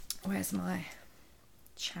Where's my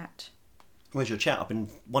chat? Where's your chat? I've been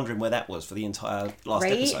wondering where that was for the entire last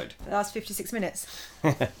episode. The last 56 minutes.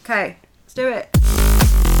 Okay, let's do it.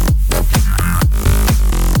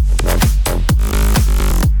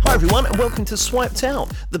 Hi everyone, and welcome to Swiped Out,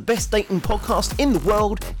 the best dating podcast in the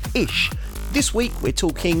world-ish. This week we're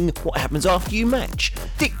talking what happens after you match,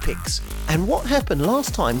 dick pics, and what happened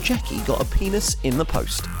last time Jackie got a penis in the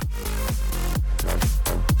post.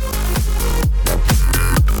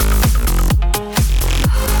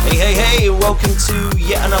 Hey, welcome to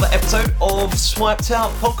yet another episode of Swiped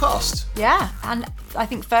Out podcast. Yeah, and I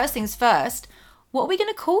think first things first, what are we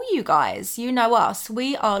going to call you guys? You know us.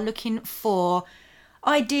 We are looking for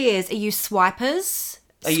ideas. Are you swipers?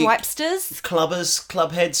 Swipesters? Clubbers,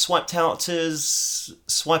 clubheads, swiped outers,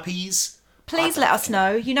 swipeys? Please let us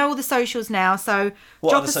know. You know all the socials now, so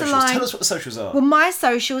drop us a line. Tell us what the socials are. Well, my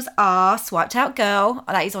socials are Swiped Out Girl.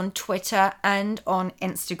 That is on Twitter and on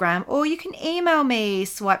Instagram. Or you can email me,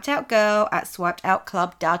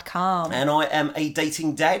 swipedoutgirl@swipedoutclub.com. And I am a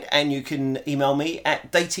dating dad, and you can email me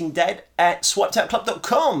at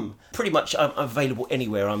datingdad@swipedoutclub.com. Pretty much I'm available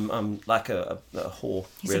anywhere. I'm like a whore,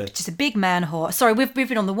 really. Just a big man whore. Sorry, we've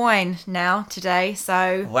been on the wine now today,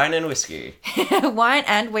 so... Wine and whiskey. Wine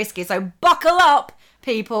and whiskey. So buckle up,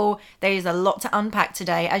 people. There is a lot to unpack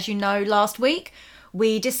today. As you know, last week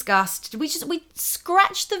we scratched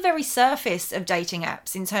the very surface of dating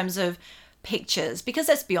apps in terms of pictures, because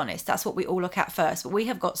let's be honest, that's what we all look at first. But we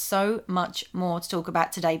have got so much more to talk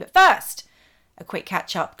about today. But first, a quick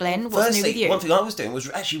catch up, Glenn. What's new with you? One thing I was doing was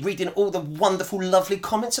actually reading all the wonderful, lovely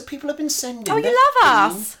comments that people have been sending. Oh, you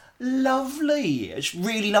love us. Lovely. It's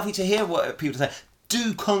really lovely to hear what people say.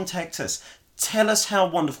 Do contact us. Tell us how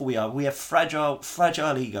wonderful we are. We have fragile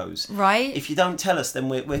egos. Right. If you don't tell us, then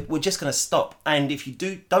we're just going to stop. And if you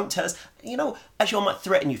don't tell us, actually I might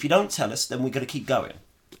threaten you. If you don't tell us, then we're going to keep going.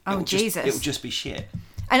 Oh, Jesus. It'll just be shit.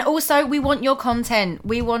 And also, we want your content.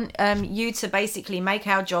 We want you to basically make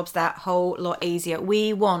our jobs that whole lot easier.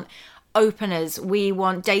 We want openers. We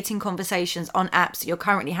want dating conversations on apps that you're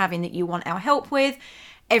currently having that you want our help with.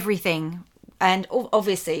 Everything. And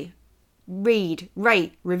obviously, read,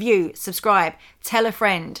 rate, review, subscribe, tell a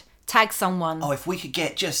friend, tag someone. Oh, if we could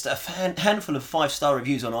get just a handful of 5-star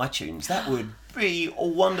reviews on iTunes, that would be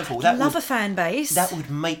wonderful. I love a fan base. That would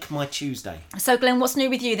make my Tuesday. So, Glenn, what's new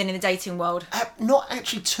with you then in the dating world? Not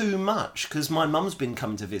actually too much, because my mum's been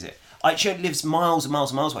coming to visit. She lives miles and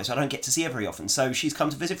miles and miles away, so I don't get to see her very often. So she's come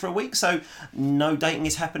to visit for a week, so no dating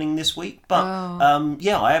is happening this week. But,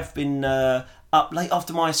 I have been up late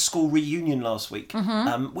after my school reunion last week,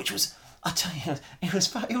 which was... I tell you, it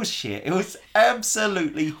was shit. It was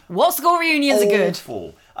absolutely... What school reunions awful. are good?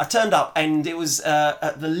 I turned up and it was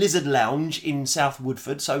at the Lizard Lounge in South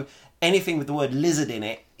Woodford. So anything with the word lizard in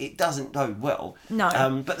it, it doesn't go well.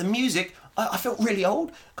 No. But the music, I felt really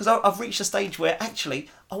old because I've reached a stage where actually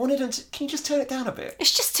I wanted them to... Can you just turn it down a bit?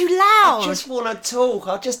 It's just too loud. I just want to talk.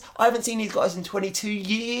 I haven't seen these guys in 22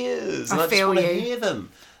 years. And I just want to hear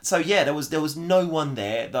them. So yeah, there was no one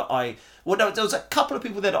there that I... Well, no, there was a couple of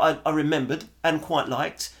people there that I remembered and quite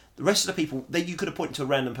liked. The rest of the people, that you could have pointed to a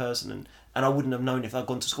random person and I wouldn't have known if I'd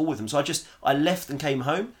gone to school with them. So I left and came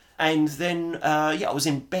home. And then, I was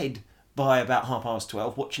in bed by about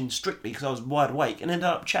 12:30 watching Strictly because I was wide awake and ended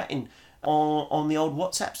up chatting on the old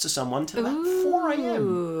WhatsApps to someone till about 4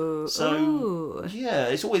 a.m. So, yeah,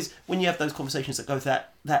 it's always, when you have those conversations that go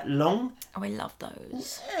that long... Oh, I love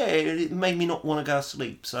those. Yeah, it made me not want to go to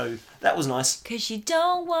sleep, so that was nice. Because you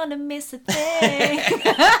don't want to miss a thing.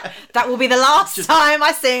 That will be the last time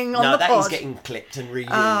I sing on the pod. No, that is getting clipped and reused.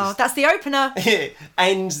 Oh, that's the opener.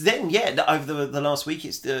 And then, over the last week,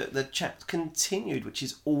 it's the chat continued, which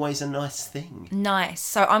is always a nice thing. Nice.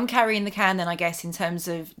 So I'm carrying the can then, I guess, in terms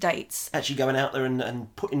of dates. Actually going out there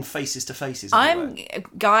and putting faces to faces.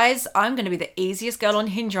 Guys, I'm going to be the easiest girl on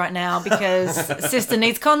Hinge right now because sister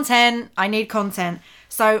needs content. I need content.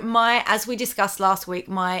 So as we discussed last week,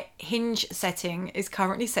 my Hinge setting is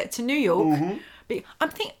currently set to New York. Mm-hmm.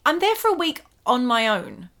 I'm there for a week on my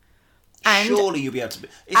own. And surely you'll be able to...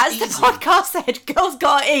 As the podcast said, girls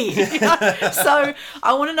gotta eat. So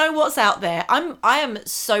I want to know what's out there. I am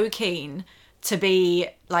so keen to be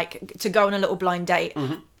to go on a little blind date.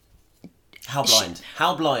 Mm-hmm. How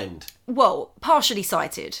blind? Well, partially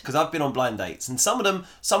sighted. Because I've been on blind dates, and some of them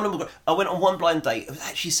were... I went on one blind date. It was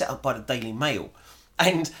actually set up by the Daily Mail,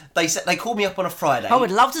 And they called me up on a Friday. I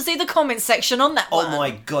would love to see the comment section on that one. Oh my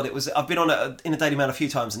God, I've been on it in a Daily Mail a few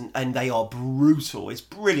times and they are brutal. It's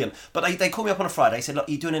brilliant. But they called me up on a Friday, said, look,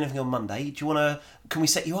 are you doing anything on Monday? Can we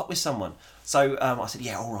set you up with someone? So I said,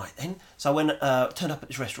 yeah, all right then. So I went, turned up at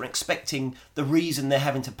this restaurant expecting the reason they're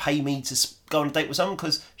having to pay me to go on a date with someone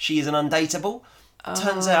because she is an undateable.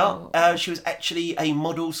 Turns out she was actually a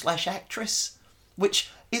model/actress, which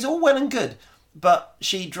is all well and good. But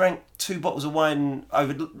she drank 2 bottles of wine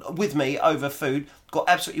with me over food, got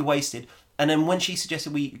absolutely wasted. And then when she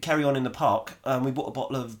suggested we carry on in the park, we bought a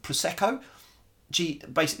bottle of Prosecco. She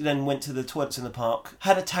basically then went to the toilets in the park,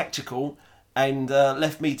 had a tactical, and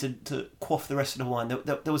left me to quaff the rest of the wine.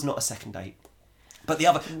 There was not a second date. But the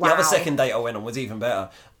other second date I went on was even better.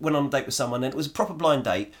 Went on a date with someone, and it was a proper blind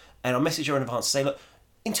date. And I messaged her in advance to say, look,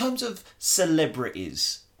 in terms of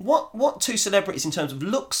celebrities, what 2 celebrities in terms of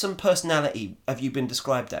looks and personality have you been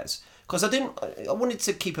described as? Because I wanted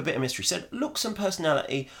to keep a bit of mystery. Said looks and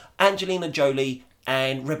personality, Angelina Jolie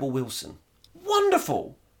and Rebel Wilson.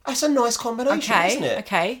 Wonderful. That's a nice combination, isn't it?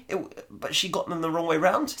 Okay. But she got them the wrong way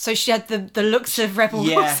round. So she had the looks of Rebel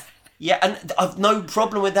Wilson. Yeah, and I've no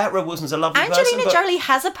problem with that. Rebel Wilson's a lovely person. Angelina Jolie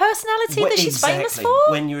has a personality that she's famous for.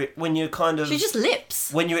 When you're kind of... She just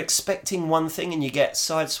lips. When you're expecting one thing and you get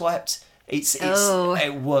sideswiped...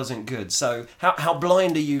 It wasn't good. So how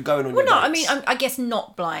blind are you going on your dates? I mean, I guess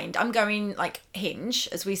not blind. I'm going like Hinge,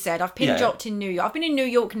 as we said. I've pin dropped in New York. I've been in New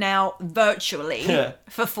York now virtually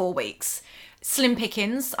for 4 weeks. Slim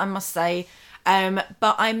pickings, I must say.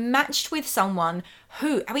 But I matched with someone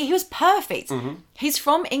who, I mean, he was perfect. Mm-hmm. He's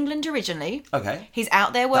from England originally. Okay. He's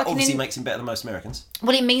out there working. That obviously makes him better than most Americans.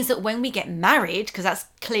 Well, it means that when we get married, because that's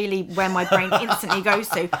clearly where my brain instantly goes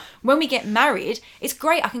to. When we get married, it's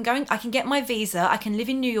great. I can get my visa. I can live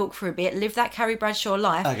in New York for a bit, live that Carrie Bradshaw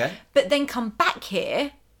life. Okay. But then come back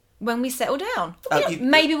here when we settle down.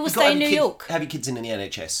 Maybe we'll stay in New York. Have your kids in the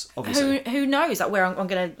NHS, obviously. Who knows? Like where I'm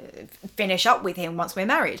going to finish up with him once we're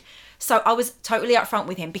married. So I was totally upfront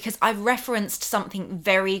with him because I referenced something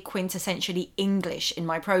very quintessentially English in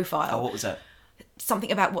my profile. Oh, what was that?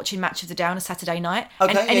 Something about watching Match of the Day on a Saturday night.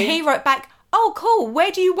 Okay, and he wrote back, oh, cool, where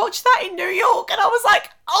do you watch that in New York? And I was like,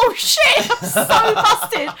 oh, shit, I'm so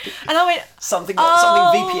busted. And I went... Something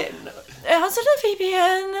VPN. I was like,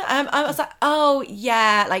 VPN. I was like, oh,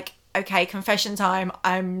 yeah, like, okay, confession time.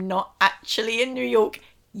 I'm not actually in New York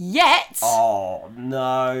yet. Oh,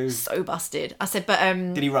 no. So busted. I said, but...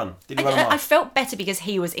 Did he run? I felt better because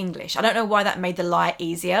he was English. I don't know why that made the lie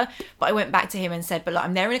easier, but I went back to him and said, but look,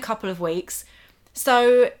 I'm there in a couple of weeks.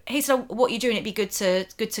 So he said, what are you doing? It'd be good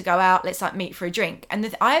to go out. Let's like meet for a drink.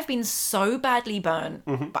 And I have been so badly burnt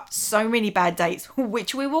by so many bad dates,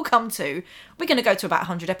 which we will come to. We're going to go to about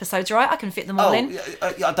 100 episodes, right? I can fit them all in.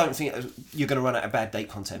 I don't think you're going to run out of bad date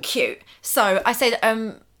content. Cute. So I said,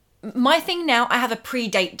 my thing now, I have a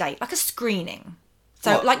pre-date date, like a screening.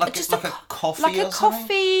 So what, like a coffee, like a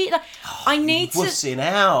coffee. Like, I need to. Wussing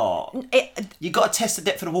out. You got to test the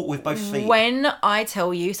depth of the water with both feet. When I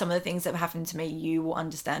tell you some of the things that have happened to me, you will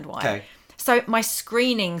understand why. Okay. So my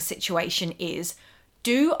screening situation is: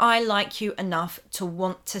 do I like you enough to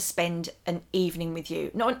want to spend an evening with you?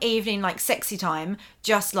 Not an evening like sexy time,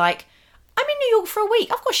 just like I'm in New York for a week.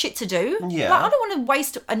 I've got shit to do. Yeah. Like, I don't want to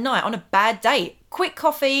waste a night on a bad date. Quick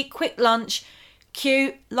coffee, quick lunch.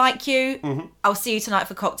 Cute, like you. Mm-hmm. I'll see you tonight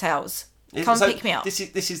for cocktails. Come pick me up. This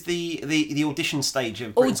is the audition stage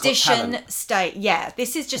of Britain's Got Talent. Stage. Yeah,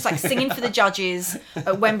 this is just like singing for the judges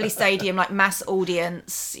at Wembley Stadium, like mass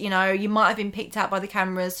audience. You know, you might have been picked out by the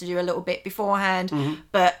cameras to do a little bit beforehand,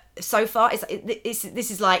 but so far this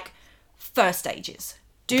is like first stages.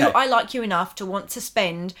 Do I like you enough to want to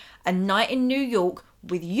spend a night in New York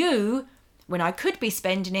with you when I could be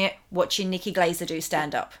spending it watching Nikki Glaser do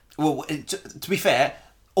stand up? Well, to be fair,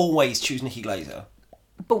 always choose Nikki Glaser.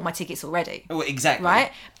 Bought my tickets already. Well, exactly.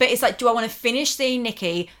 Right? But it's like, do I want to finish seeing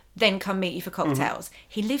Nikki, then come meet you for cocktails?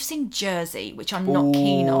 He lives in Jersey, which I'm not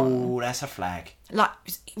keen on. Oh, that's a flag. Like,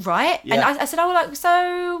 right? Yeah. And I said,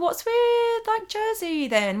 so what's with, like, Jersey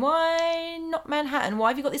then? Why not Manhattan? Why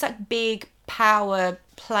have you got this, like, big power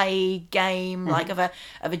play game, like, of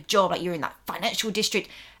a job? Like, you're in that financial district.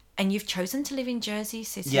 And you've chosen to live in Jersey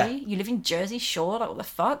City? Yeah. You live in Jersey Shore? Like, what the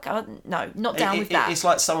fuck? No, not down with that. It's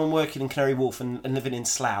like someone working in Canary Wharf and living in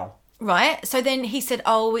Slough. Right? So then he said,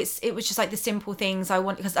 oh, it was just like the simple things I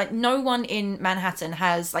want. Because like no one in Manhattan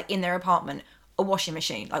has, like, in their apartment, a washing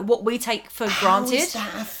machine. Like, what we take for granted. How is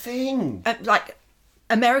that a thing?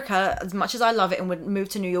 America, as much as I love it and would move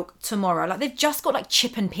to New York tomorrow, like they've just got like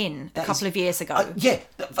chip and pin a couple of years ago. Yeah,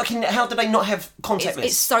 fucking how do they not have contactless?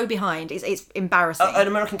 It's so behind. It's embarrassing. An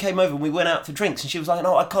American came over and we went out for drinks and she was like,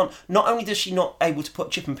 no, I can't. Not only does she not able to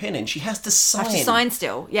put chip and pin in, she has to sign. Have to sign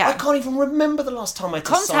still, yeah. I can't even remember the last time I had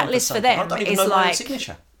to sign contactless for them I don't even is know my own like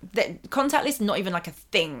signature. Contactless is not even like a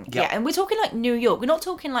thing. Yep. Yeah, and we're talking like New York. We're not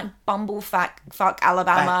talking like bumblefuck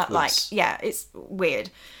Alabama. Backwards. Like, yeah, it's weird.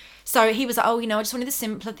 So he was like, oh, I just wanted the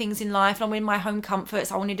simpler things in life. I'm in my home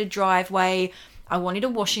comforts. I wanted a driveway. I wanted a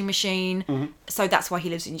washing machine. Mm-hmm. So that's why he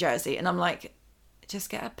lives in Jersey. And I'm like, just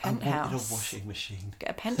get a penthouse. I wanted a washing machine. Get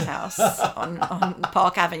a penthouse on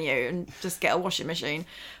Park Avenue and just get a washing machine.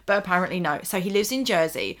 But apparently no. So he lives in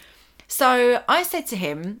Jersey. So I said to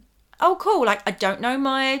him, oh, cool. Like, I don't know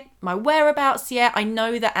my whereabouts yet. I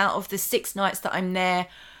know that out of the 6 nights that I'm there,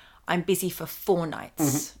 I'm busy for 4 nights.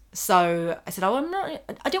 Mm-hmm. So I said, I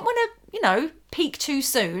don't want to, peak too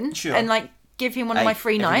soon. Sure. And like give him one of my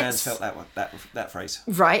free every nights. Man's felt that phrase.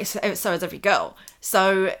 Right. So has every girl.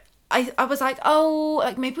 So I was like, oh,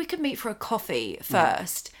 like maybe we could meet for a coffee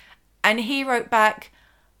first. Mm. And he wrote back,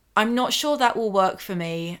 I'm not sure that will work for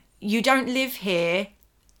me. You don't live here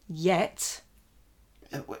yet.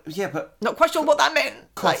 Yeah, but... Not quite sure what that meant.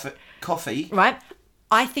 Coffee. Right.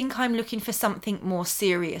 I think I'm looking for something more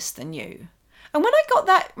serious than you. And when I got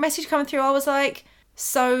that message coming through, I was like,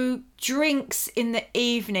 so drinks in the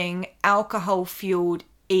evening, alcohol fueled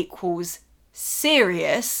equals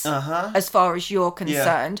serious as far as you're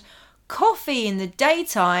concerned. Yeah. Coffee in the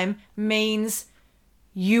daytime means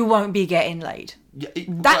you won't be getting laid. Yeah,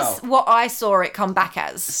 That's what I saw it come back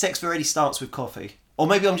as. Sex already starts with coffee. Or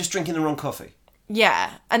maybe I'm just drinking the wrong coffee.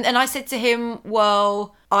 Yeah. And I said to him,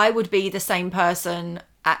 well, I would be the same person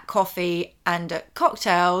at coffee and at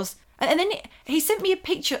cocktails. And then he sent me a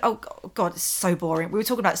picture. Oh, God, it's so boring. We were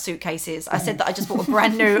talking about suitcases. I said that I just bought a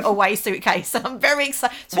brand new Away suitcase. I'm very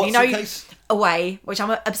excited. So what suitcase? Away, which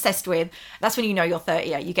I'm obsessed with. That's when you're 30.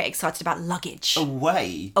 You get excited about luggage.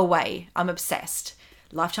 Away? Away. I'm obsessed.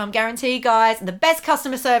 Lifetime guarantee, guys. The best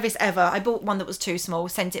customer service ever. I bought one that was too small,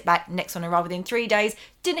 sent it back, next one arrived within 3 days.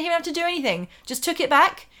 Didn't even have to do anything. Just took it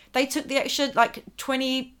back. They took the extra, like,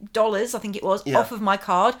 $20, I think it was, off of my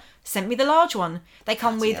card. Sent me the large one. They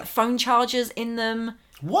come with phone chargers in them.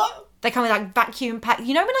 What? They come with, like, vacuum pack.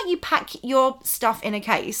 You know when, like, you pack your stuff in a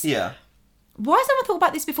case? Yeah. Why has no one thought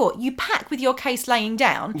about this before? You pack with your case laying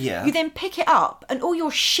down. Yeah. You then pick it up, and all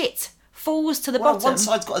your shit falls to the bottom. One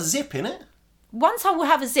side's got a zip in it. One side will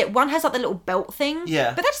have a zip. One has like the little belt thing.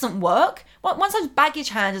 Yeah. But that doesn't work. One side's baggage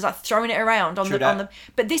handlers like throwing it around on the.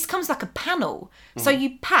 But this comes like a panel. So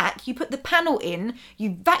you pack, you put the panel in,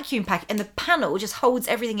 you vacuum pack, and the panel just holds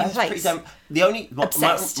everything in place. The only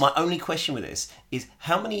my only question with this is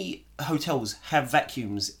how many hotels have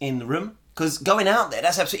vacuums in the room? Because going out there,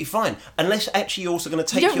 that's absolutely fine. Unless actually you're also going to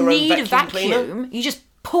take your own vacuum cleaner. You just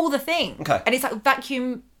pull the thing. Okay. And it's like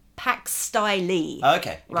vacuum pack style-y.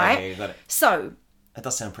 Okay. Right? Yeah, you got it. So... That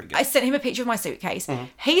does sound pretty good. I sent him a picture of my suitcase. Mm-hmm.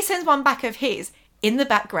 He sends one back of his. In the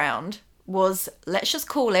background was, let's just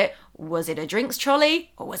call it, was it a drinks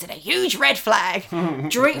trolley or was it a huge red flag?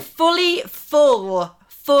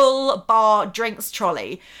 full bar drinks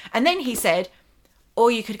trolley. And then he said,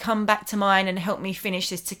 or you could come back to mine and help me finish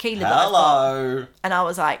this tequila that I've got. And I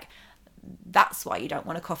was like, that's why you don't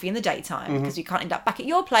want a coffee in the daytime, because you can't end up back at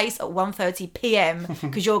your place at 1:30 p.m.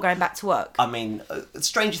 because you're going back to work. I mean,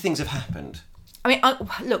 stranger things have happened. I mean,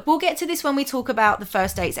 look, we'll get to this when we talk about the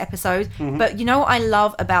first dates episode, but you know what I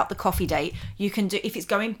love about the coffee date? You can do, if it's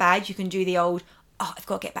going bad, you can do the old, I've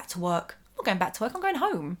got to get back to work. I'm not going back to work, I'm going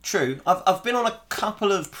home. True. I've been on a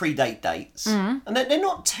couple of pre-date dates, and they're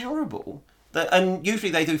not terrible. And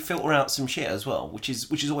usually they do filter out some shit as well, which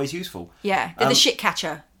is always useful. Yeah, they're the shit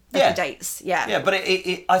catcher of the dates. Yeah. Yeah, but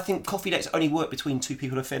I think coffee dates only work between two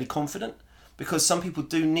people who are fairly confident. Because some people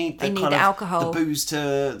do need the alcohol, the booze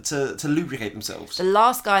to lubricate themselves. The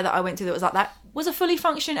last guy that I went to that was like that was a fully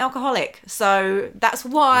functioning alcoholic. So that's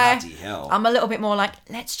why I'm a little bit more like,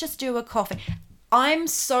 let's just do a coffee. I'm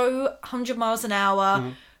so 100 miles an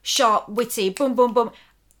hour, sharp, witty, boom, boom, boom.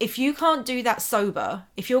 If you can't do that sober,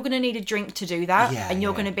 if you're going to need a drink to do that, and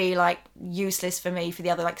you're going to be like useless for me for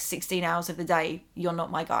the other like 16 hours of the day, you're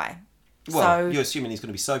not my guy. Well, so, you're assuming he's going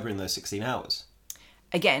to be sober in those 16 hours.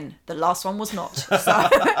 Again, the last one was not.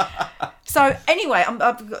 So anyway, I've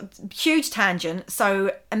got a huge tangent.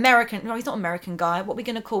 So American, no, he's not American guy. What are we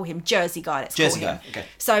going to call him? Jersey guy, let's call him. Jersey guy, okay.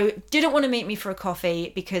 So didn't want to meet me for a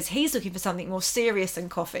coffee because he's looking for something more serious than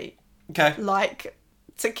coffee. Okay. Like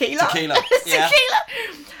tequila. Tequila. Yeah.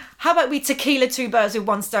 Tequila. How about we tequila 2 birds with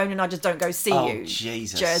 1 stone and I just don't go see you.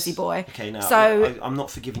 Jesus. Jersey boy. Okay, no. So I'm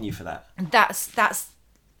not forgiving you for that. That's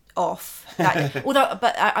off. Other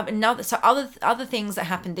things that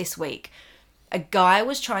happened this week. A guy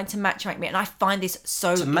was trying to matchmake me, and I find this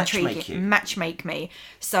so intriguing. Matchmake me.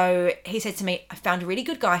 So he said to me, "I found a really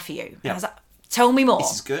good guy for you." Yeah. And I was like, "Tell me more."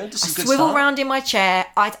 This is good. This is a good swivel start. around in my chair.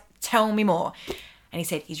 Tell me more. And he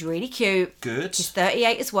said, "He's really cute. Good. He's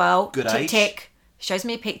 38 as well. Good tick, age. Tick. Shows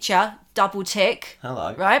me a picture. Double tick.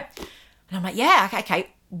 Hello. Right? And I'm like, yeah,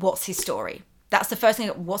 okay. What's his story? That's the first thing.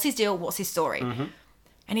 What's his deal? What's his story? Mm-hmm.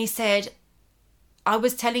 And he said, I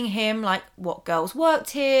was telling him like what girls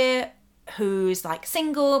worked here, who's like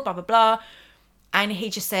single, blah, blah, blah. And he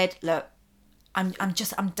just said, look, I'm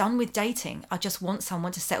done with dating. I just want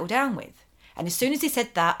someone to settle down with. And as soon as he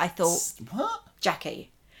said that, I thought, What?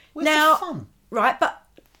 Jackie. Where's now, the fun? Right, but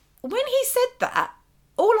when he said that,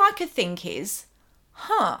 all I could think is,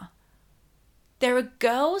 there are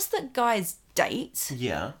girls that guys date.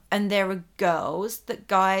 Yeah. And there are girls that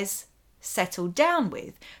guys settle down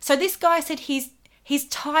with. So this guy said he's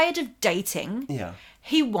tired of dating. Yeah.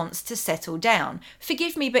 He wants to settle down.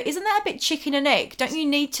 Forgive me, but isn't that a bit chicken and egg? Don't you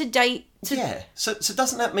need to date to... Yeah. So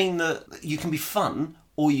doesn't that mean that you can be fun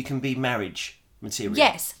or you can be marriage material?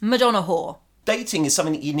 Yes, Madonna whore. Dating is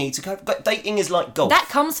something that you need to go. Dating is like golf. That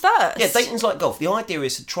comes first. Yeah, dating's like golf. The idea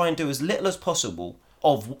is to try and do as little as possible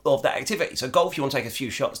of that activity. So golf, you want to take a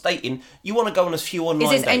few shots. Dating, you want to go on a few online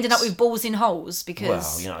dates. Is this ending up with balls in holes?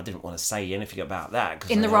 Because Well, I didn't want to say anything about that.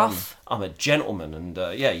 'Cause, in the rough? I'm a gentleman, and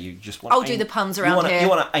you just want. I'll do the puns around here. You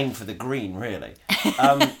want to aim for the green, really.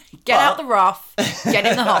 Get out the rough, get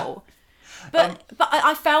in the hole. But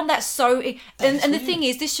I found that so... And the thing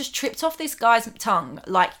is, this just tripped off this guy's tongue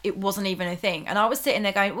like it wasn't even a thing. And I was sitting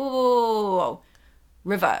there going, whoa,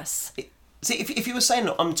 reverse. See, if you were saying,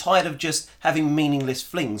 look, I'm tired of just having meaningless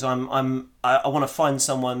flings, I want to find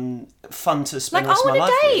someone fun to spend the rest of my life with.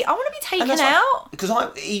 I want to date. I want to be taken out.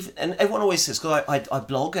 Because and everyone always says, because I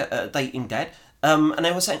blog at Dating Dad, and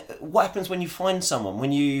they were saying, what happens when you find someone,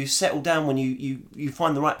 when you settle down, when you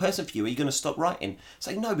find the right person for you? Are you going to stop writing?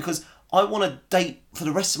 Say no, because I want to date for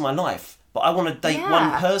the rest of my life, but I want to date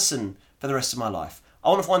one person for the rest of my life. I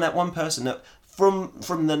want to find that one person that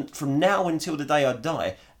from now until the day I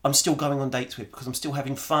die, I'm still going on dates with, because I'm still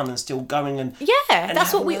having fun and still going and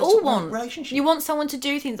that's what we all want. Relationship. You want someone to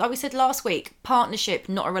do things. Like we said last week, partnership,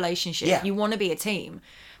 not a relationship. Yeah. You want to be a team.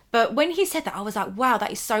 But when he said that, I was like, wow,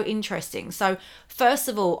 that is so interesting. So first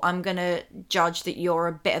of all, I'm going to judge that you're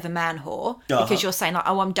a bit of a man whore because you're saying like,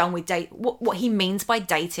 oh, I'm done with date. What he means by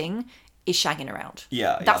dating is shagging around.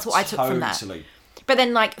 Yeah. That's what I took from that. Totally. But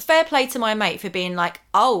then like, fair play to my mate for being like,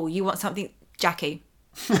 oh, you want something, Jackie.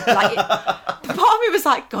 Like, part of me was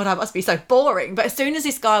like, God, I must be so boring. But as soon as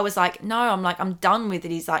this guy was like, no, I'm done with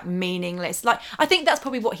it. He's like meaningless. Like, I think that's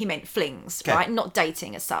probably what he meant, flings, right? Not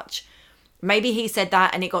dating as such. Maybe he said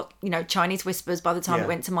that and it got, Chinese whispers by the time it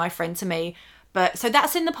went to my friend to me. But so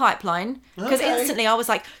that's in the pipeline. Because instantly I was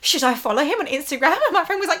like, should I follow him on Instagram? And my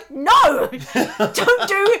friend was like, no, don't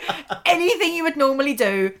do anything you would normally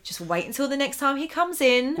do. Just wait until the next time he comes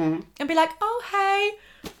in and be like, oh, hey.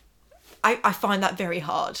 I find that very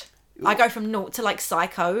hard. I go from naught to like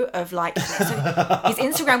psycho of like, so his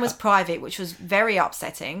Instagram was private, which was very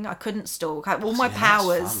upsetting. I couldn't stalk. All my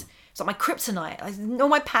powers, it's like my kryptonite. All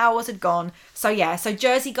my powers had gone. So so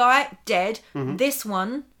Jersey guy, dead. This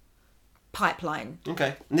one, pipeline.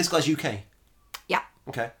 Okay. And this guy's UK? Yeah.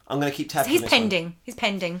 Okay. I'm going to keep tabs on He's this pending. one. He's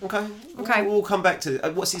pending. Okay. We'll come back to...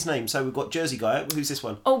 what's his name? So we've got Jersey guy. Who's this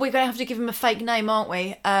one? Oh, we're going to have to give him a fake name, aren't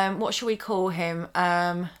we? What shall we call him?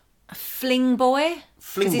 Fling boy?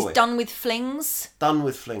 Fling boy. Because he's done with flings. Done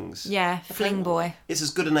with flings. Yeah, Fling boy. It's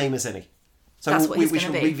as good a name as any. So That's what he's we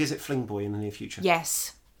gonna shall be. revisit Fling Boy in the near future.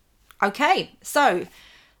 Yes. Okay, so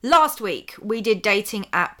last week we did dating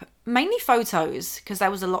app, mainly photos, because there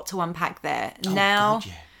was a lot to unpack there. Now, God,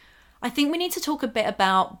 yeah. I think we need to talk a bit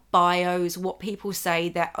about bios, what people say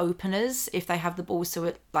they're openers, if they have the balls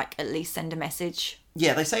to like at least send a message.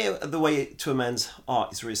 Yeah, they say the way to a man's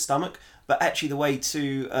heart is through his stomach, but actually the way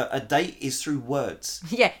to a date is through words.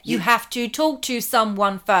 Yeah, you have to talk to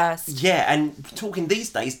someone first. Yeah, and talking these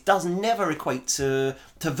days does never equate to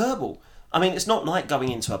verbal. I mean, it's not like going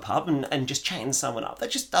into a pub and just chatting someone up. That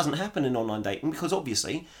just doesn't happen in online dating because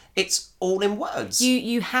obviously it's all in words.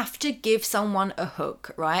 You have to give someone a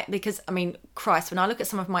hook, right? Because, I mean, Christ, when I look at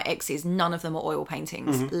some of my exes, none of them are oil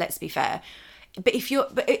paintings, let's be fair. But if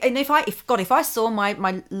I saw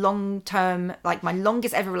my long-term, like my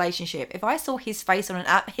longest ever relationship, if I saw his face on an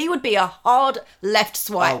app, he would be a hard left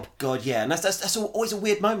swipe. Oh, God, yeah. And that's always a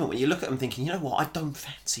weird moment when you look at him thinking, you know what, I don't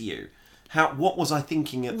fancy you. What was I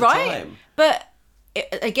thinking at the time? But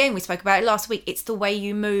again, we spoke about it last week. It's the way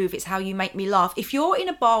you move. It's how you make me laugh. If you're in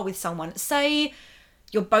a bar with someone, say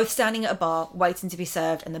You're both standing at a bar waiting to be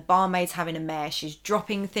served, and the barmaid's having a mare. She's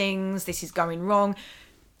dropping things. This is going wrong.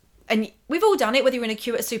 And we've all done it, whether you're in a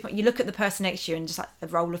queue at a supermarket, you look at the person next to you and just like the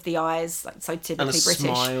roll of the eyes, like so typically British.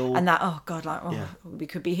 Smile. And that, oh God, like, we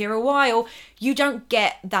could be here a while. You don't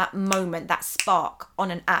get that moment, that spark on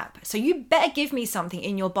an app. So you better give me something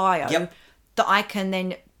in your bio that I can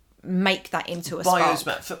then make that into a bios,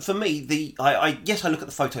 spark. For me, I look at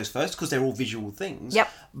the photos first because they're all visual things. Yep.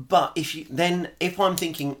 But if I'm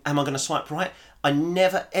thinking, am I going to swipe right? I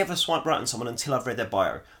never ever swipe right on someone until I've read their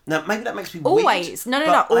bio. Now maybe that makes me always. weird.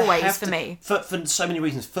 No, always for me. For so many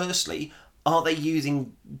reasons. Firstly, are they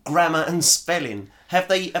using grammar and spelling? Have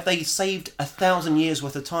they saved 1,000 years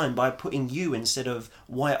worth of time by putting you instead of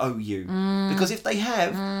YOU? Because if they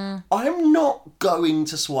have, I'm not going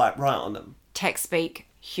to swipe right on them. Text speak.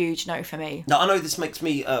 Huge no for me. Now, I know this makes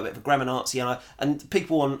me a bit of a grammar Nazi, and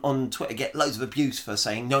people on Twitter get loads of abuse for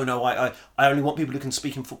saying, no, I only want people who can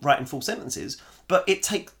speak and write in full sentences. But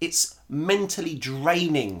it's mentally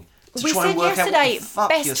draining to try and work out what the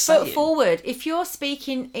fuck you're saying. Best foot forward. If you're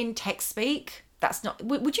speaking in text speak, that's not...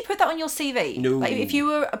 Would you put that on your CV? No. Like if you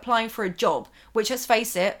were applying for a job, which, let's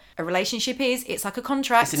face it, a relationship is, it's like a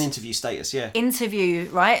contract. It's an interview status, yeah. Interview,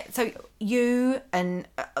 right? So you and...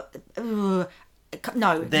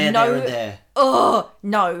 No, there and there. Oh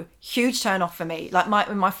no, huge turn off for me. Like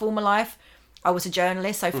in my former life, I was a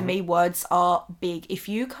journalist, so for me, words are big. If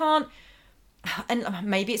you can't, and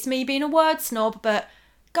maybe it's me being a word snob, but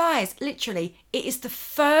guys, literally, it is the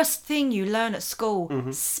first thing you learn at school: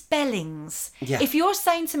 spellings. Yeah. If you're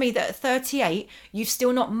saying to me that at 38 you've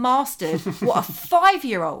still not mastered what a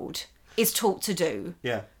 5-year-old is taught to do,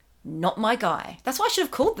 yeah. Not my guy. That's why I should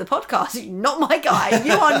have called the podcast. Not my guy.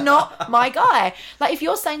 You are not my guy. Like if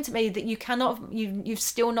you're saying to me that you cannot, you've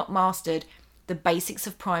still not mastered the basics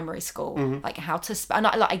of primary school, like how to spell. And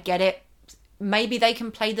I get it. Maybe they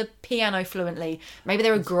can play the piano fluently. Maybe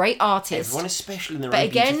they're a great artist. Everyone is special in their own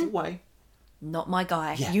beautiful way. Not my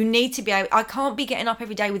guy. Yeah. You need to be able... I can't be getting up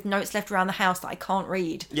every day with notes left around the house that I can't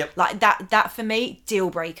read. Yep. Like that for me,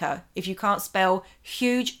 deal breaker. If you can't spell,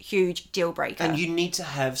 huge deal breaker. And you need to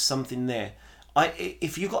have something there.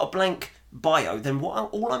 If you've got a blank bio, then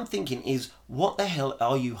all I'm thinking is, what the hell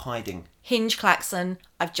are you hiding? Hinge klaxon,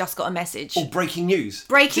 I've just got a message. Or breaking news.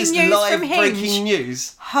 Breaking news live from Hinge. Breaking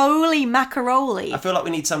news. Holy macaroni. I feel like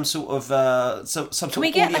we need some sort of some sort of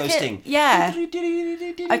audio sting. Yeah.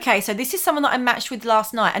 Okay, so this is someone that I matched with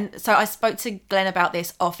last night, and so I spoke to Glenn about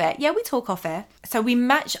this off air. Yeah, we talk off air. So we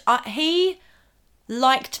match. He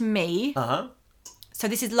liked me. So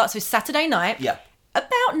this is so Saturday night. Yeah.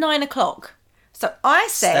 About 9 o'clock. So I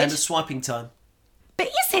said. Standard swiping time. But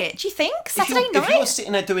is it? Do you think Saturday night? If you're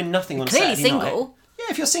sitting there doing nothing on a Saturday single. night, yeah.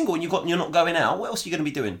 If you're single and you're not going out, what else are you going to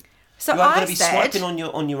be doing? So you're going to be swiping on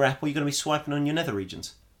your app, or you're going to be swiping on your nether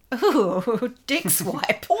regions. Ooh, dick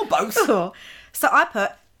swipe. Or both. Ooh. So I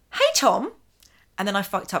put, "Hey Tom," and then I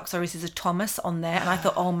fucked up. Sorry, this is a Thomas on there, and I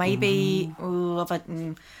thought, oh maybe.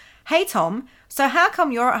 Hey Tom, so how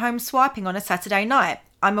come you're at home swiping on a Saturday night?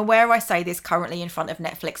 I'm aware I say this currently in front of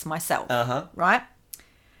Netflix myself. Right.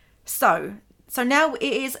 So now it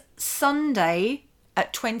is Sunday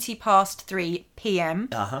at 3:20 p.m.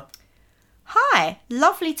 Hi,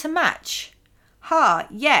 lovely to match. Ha,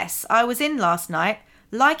 yes, I was in last night,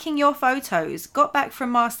 liking your photos. Got back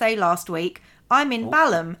from Marseille last week. I'm in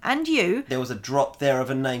Balham, and you? There was a drop there of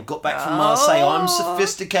a name. Got back from Marseille. I'm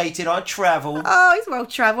sophisticated. I travel. Oh, he's well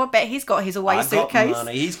travelled. Bet he's got his away suitcase. Got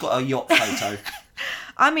money. He's got a yacht photo.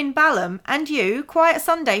 I'm in Balham, and you? Quiet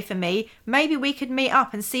Sunday for me. Maybe we could meet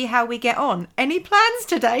up and see how we get on. Any plans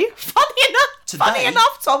today? Funny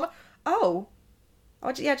enough, Tom. Oh,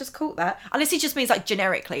 yeah, I just caught that. Unless he just means like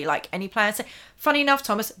generically, like any plans. Funny enough,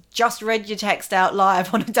 Thomas, just read your text out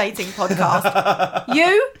live on a dating podcast.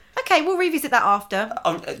 You? Okay, we'll revisit that after.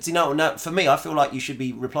 Do you know, no, for me, I feel like you should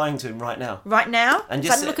be replying to him right now. Right now? And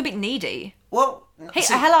Does that look a bit needy? Well... Hey,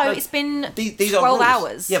 hello, it's been 12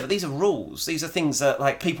 hours. Yeah, but these are rules. These are things that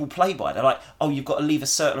like people play by. They're like, oh, you've got to leave a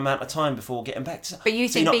certain amount of time before getting back to... But you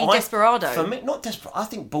think being desperado? For me, not desperate. I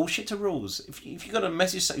think bullshit to rules. If you're going to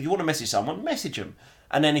message... If you want to message someone, message them.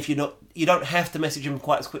 And then if you're not... You don't have to message them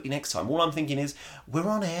quite as quickly next time. All I'm thinking is, we're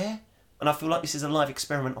on air, and I feel like this is a live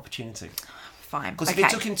experiment opportunity. Fine. Because if it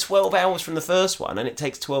took him 12 hours from the first one and it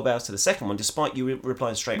takes 12 hours to the second one, despite you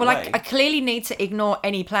replying straight away... Well, I clearly need to ignore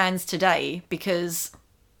any plans today because,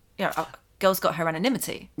 you know, a girl's got her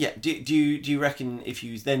anonymity. Yeah. Do you reckon if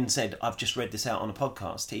you then said, I've just read this out on a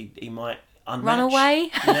podcast, he might unmatch? Run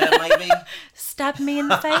away? Yeah, maybe. Stab me in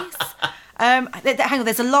the face? Hang on,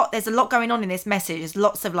 there's a lot going on in this message. There's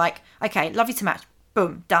lots of like, okay, love you to match.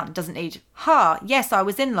 Boom, done. Doesn't need. Yes, I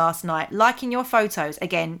was in last night, liking your photos.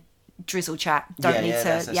 Again, drizzle chat. Don't need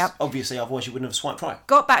to. That's obviously, otherwise you wouldn't have swiped right.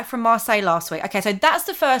 Got back from Marseille last week. Okay, so that's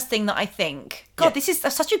the first thing that I think. God, this is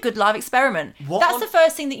such a good live experiment. The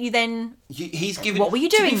first thing that you then. He's given. What were you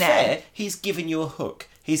doing to be there? Fair, he's given you a hook.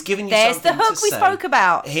 He's giving you There's something the hook to we say. spoke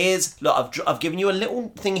about. Look, I've given you a little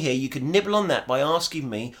thing here. You could nibble on that by asking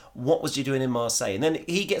me, what was you doing in Marseille? And then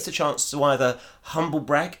he gets a chance to either humble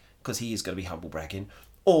brag, because he is going to be humble bragging,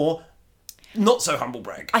 or not so humble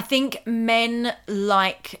brag. I think men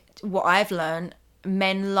like, what I've learned,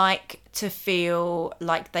 men like to feel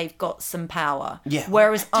like they've got some power. Yeah.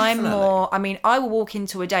 Whereas definitely. I'm more, I will walk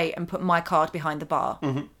into a date and put my card behind the bar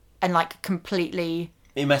and like completely...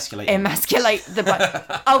 Emasculate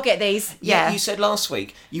the... I'll get these. Yeah. You said last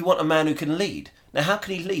week you want a man who can lead. Now, how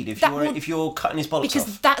can he lead if you're cutting his bollocks because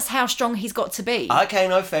off? that's how strong he's got to be. Okay,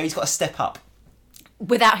 no, fair. He's got to step up.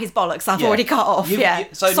 Without his bollocks, I've already cut off.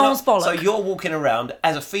 Sans bollock. So you're walking around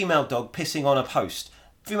as a female dog pissing on a post.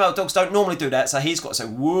 Female dogs don't normally do that, so he's got to say,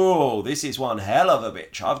 whoa, this is one hell of a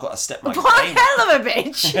bitch. I've got to step my game One hell of a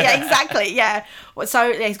bitch. Yeah, exactly, yeah.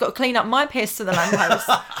 So he's got to clean up my piss to the lamppost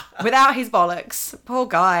without his bollocks. Poor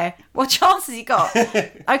guy. What chance has he got?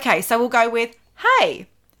 Okay, so we'll go with, hey,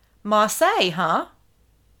 Marseille, huh?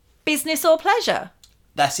 Business or pleasure?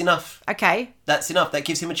 That's enough. Okay. That's enough. That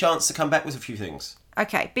gives him a chance to come back with a few things.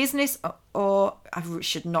 Okay, business or I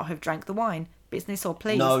should not have drank the wine. Business or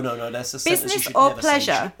please? No. That's a sentence Business you should or never pleasure?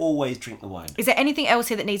 say. You should always drink the wine. Is there anything else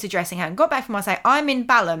here that needs addressing? Got back from Marseille. I'm in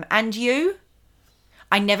Balham, and you?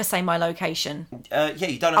 I never say my location.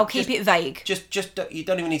 You don't. I'll keep it vague. Just you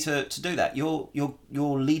don't even need to do that. You're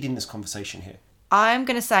leading this conversation here. I'm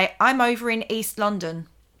going to say I'm over in East London.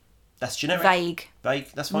 That's generic. Vague.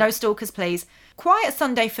 That's fine. No stalkers, please. Quiet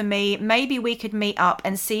Sunday for me. Maybe we could meet up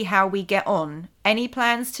and see how we get on. Any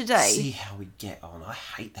plans today? See how we get on. I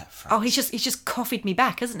hate that phrase. Oh, he's just coffeed me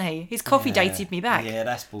back, hasn't he? He's coffee dated me back. Yeah,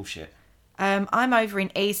 that's bullshit. I'm over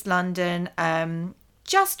in East London.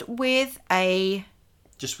 Just with a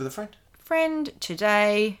friend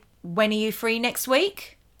today. When are you free next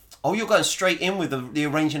week? Oh, you're going straight in with the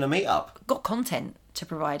arranging a meet-up. Got content to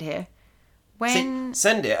provide here. When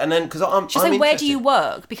send it, and then because I'm say, where do you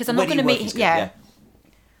work? Because I'm not going to meet. Yeah.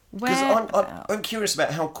 Because I'm curious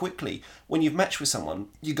about how quickly, when you've matched with someone,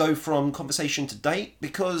 you go from conversation to date.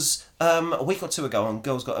 Because a week or two ago on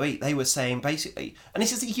Girls Gotta Eat, they were saying basically, and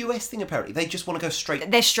this is a US thing apparently, they just want to go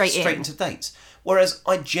straight. They're straight into dates. Whereas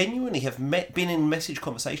I genuinely have been in message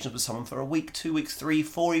conversations with someone for a week, 2 weeks, 3,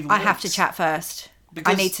 4, even. I have to chat first.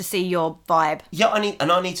 Because I need to see your vibe. Yeah,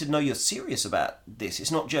 I need to know you're serious about this. It's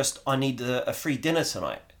not just I need a free dinner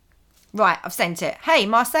tonight. Right, I've sent it. Hey,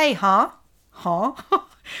 Marseille, huh?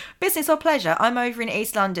 Business or pleasure? I'm over in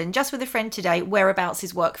East London, just with a friend today. Whereabouts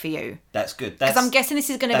is work for you? That's good. Because I'm guessing this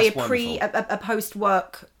is going to be a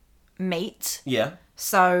post-work meet. Yeah.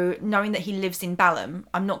 So knowing that he lives in Balham,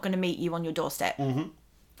 I'm not going to meet you on your doorstep. Mm-hmm.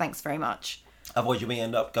 Thanks very much. Otherwise, you may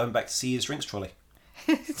end up going back to see his drinks trolley.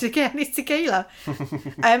 To get his tequila.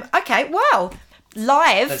 Okay, well,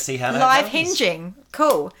 Let's see how that live goes. Hinging.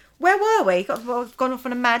 Cool. Where were we? Gone off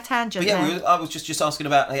on a mad tangent. I was just asking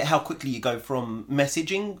about how quickly you go from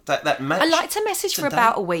messaging that match. I like to message for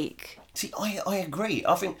about a week. See, I agree.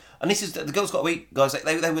 I think, and this is the Girls Got a Week guys.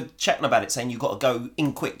 They were chatting about it, saying you got to go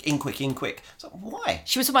in quick. So why?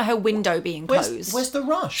 She was talking about her window being closed. Where's the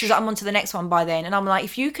rush? She was like, I'm on to the next one by then, and I'm like,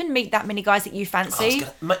 if you can meet that many guys that you fancy,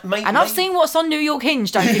 and I've seen what's on New York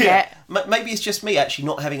Hinge. Don't forget. Maybe it's just me actually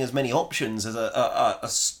not having as many options as a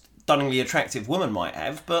stunningly attractive woman might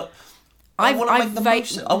have, but I want to make the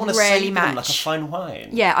most. I want to save them like a fine wine.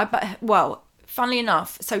 Yeah, well, funnily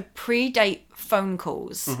enough, so pre-date phone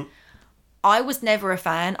calls. Mm-hmm. I was never a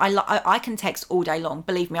fan. I can text all day long.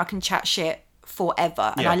 Believe me, I can chat shit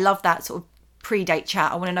forever. And I love that sort of pre-date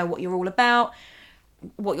chat. I want to know what you're all about,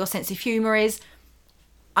 what your sense of humour is.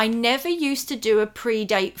 I never used to do a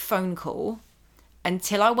pre-date phone call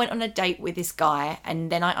until I went on a date with this guy,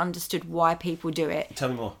 and then I understood why people do it. Tell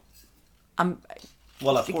me more.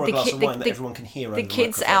 Well, I pour a glass of wine that everyone can hear over the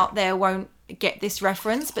kids microphone. out there won't get this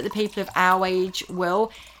reference, but the people of our age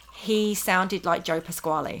will. He sounded like Joe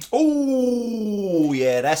Pasquale. Oh,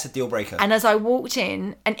 yeah, that's a deal breaker. And as I walked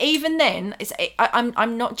in, and even then,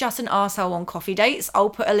 I'm not just an arsehole on coffee dates.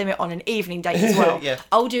 I'll put a limit on an evening date as well. Yeah.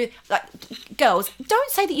 I'll do, like, girls,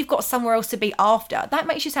 don't say that you've got somewhere else to be after. That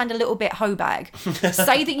makes you sound a little bit hoe bag.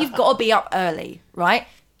 Say that you've got to be up early, right?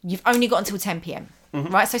 You've only got until 10 p.m,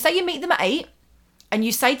 right? So say you meet them at 8. And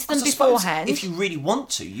you say to them I suppose beforehand. if you really want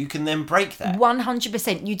to, you can then break that.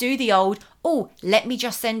 100%. You do the old, let me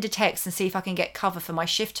just send a text and see if I can get cover for my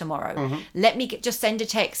shift tomorrow. Let me just send a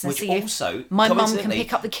text and Which see also, if my mum can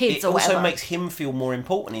pick up the kids or whatever. It also makes him feel more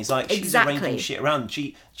important. He's like, she's Exactly. arranging shit around.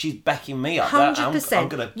 She's backing me up. 100%. I'm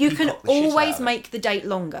gonna you can peacock the shit out always of it. make the date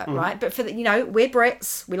longer, right? But for we're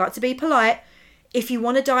Brits. We like to be polite. If you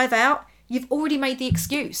want to dive out, you've already made the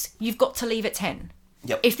excuse. You've got to leave at 10.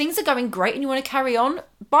 Yep. If things are going great and you want to carry on,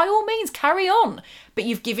 by all means, carry on. But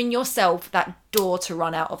you've given yourself that door to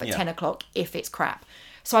run out of at 10 o'clock if it's crap.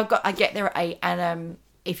 So I get there at 8. And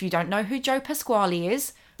if you don't know who Joe Pasquale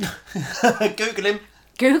is, Google him.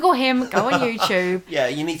 Google him, go on YouTube. Yeah,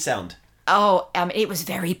 you need sound. It was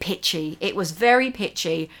very pitchy.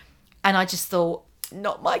 And I just thought,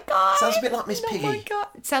 not my guy. Sounds a bit like Miss Piggy. Not my guy.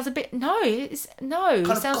 It sounds a bit, it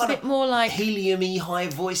sounds a bit more like... helium-y, high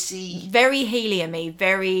voicey. Very helium-y,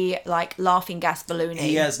 very like laughing gas balloony.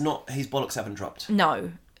 His bollocks haven't dropped. No,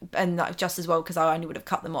 and just as well because I only would have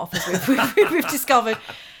cut them off as we've discovered.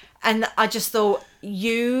 And I just thought,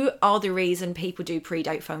 you are the reason people do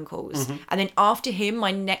pre-date phone calls. And then after him,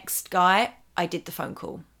 my next guy, I did the phone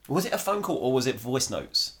call. Was it a phone call or was it voice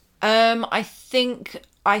notes? I think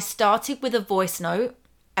I started with a voice note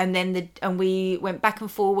and then we went back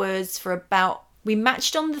and forwards for about... We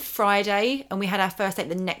matched on the Friday and we had our first date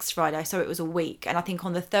the next Friday, so it was a week. And I think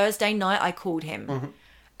on the Thursday night, I called him.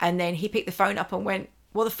 And then he picked the phone up and went,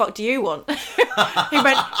 what the fuck do you want? He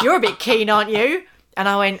went, you're a bit keen, aren't you? And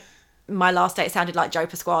I went, my last date sounded like Joe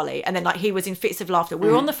Pasquale. And then he was in fits of laughter. We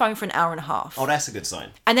were on the phone for an hour and a half. Oh, that's a good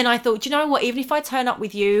sign. And then I thought, do you know what? Even if I turn up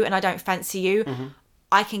with you and I don't fancy you,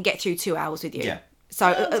 I can get through 2 hours with you. Yeah.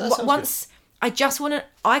 So once good.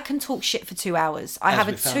 I can talk shit for 2 hours. I have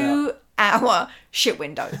a 2-hour shit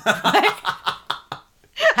window.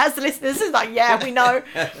 As the listeners is like, yeah, we know.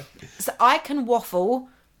 So I can waffle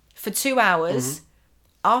for 2 hours.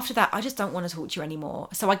 After that, I just don't want to talk to you anymore.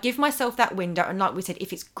 So I give myself that window. And like we said,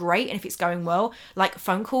 if it's great and if it's going well, like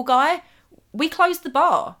phone call guy, we closed the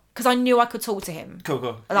bar because I knew I could talk to him.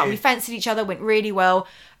 Cool. We fancied each other, went really well,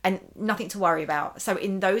 and nothing to worry about. So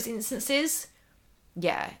in those instances,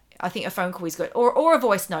 yeah, I think a phone call is good, or a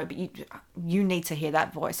voice note. But you need to hear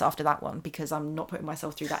that voice after that one because I'm not putting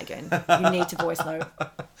myself through that again. You need to voice note.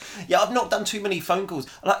 Yeah, I've not done too many phone calls.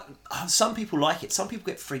 Like some people like it, some people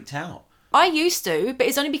get freaked out. I used to, but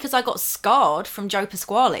it's only because I got scarred from Joe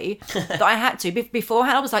Pasquale that I had to.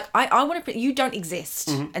 Beforehand, I was like, I want to. You don't exist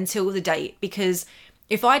until the date because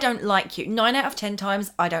if I don't like you, 9 out of 10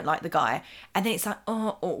 times I don't like the guy, and then it's like,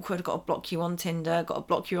 oh, awkward. I've got to block you on Tinder, got to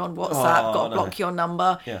block you on WhatsApp, got to block your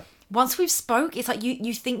number. Yeah. Once we've spoke, it's like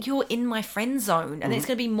you think you're in my friend zone, and then it's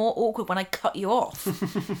going to be more awkward when I cut you off.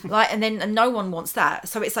 And no one wants that.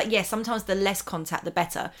 So it's like, yeah, sometimes the less contact, the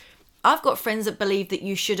better. I've got friends that believe that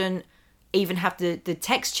you shouldn't even have the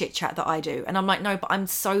text chit chat that I do, and I'm like, no, but I'm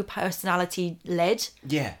so personality led.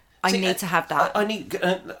 Yeah. I need to have that.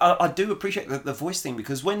 I do appreciate the voice thing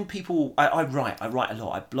because when people, I write a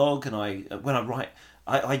lot. I blog and when I write,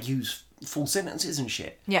 I use full sentences and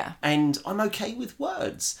shit. Yeah. And I'm okay with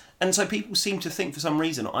words. And so people seem to think for some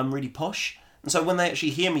reason I'm really posh. And so when they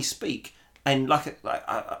actually hear me speak, and like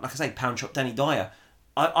I say, Pound Shop Danny Dyer,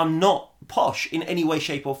 I'm not posh in any way,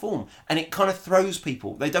 shape or form. And it kind of throws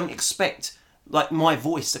people. They don't expect like my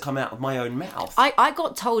voice to come out of my own mouth. I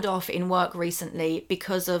got told off in work recently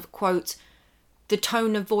because of, quote, the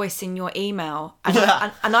tone of voice in your email. And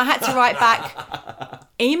I had to write back,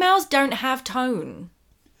 emails don't have tone.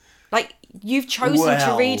 Like, you've chosen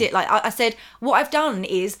to read it. Like, I said, what I've done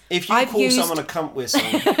is... If you call someone a cunt whistle,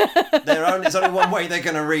 there's only one way they're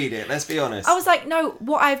going to read it, let's be honest. I was like, no,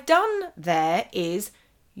 what I've done there is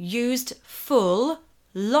used full,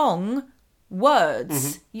 long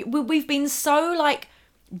words. We've been so, like,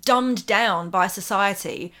 dumbed down by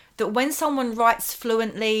society that when someone writes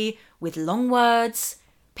fluently with long words,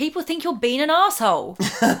 people think you're being an arsehole.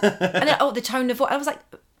 And then, the tone of voice. I was like...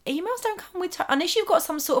 Emails don't come with... unless you've got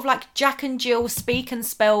some sort of like Jack and Jill speak and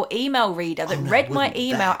spell email reader that read my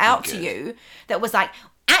email out to you that was like,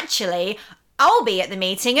 actually, I'll be at the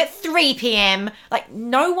meeting at 3 p.m. Like,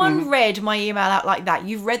 no one read my email out like that.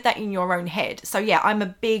 You've read that in your own head. So yeah, I'm a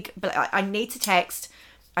big... I need to text.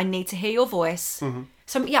 I need to hear your voice.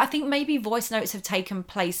 So yeah, I think maybe voice notes have taken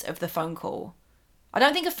place of the phone call. I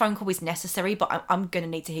don't think a phone call is necessary, but I'm going to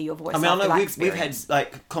need to hear your voice. I mean, I know we've had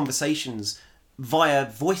like conversations via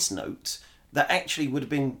voice note that actually would have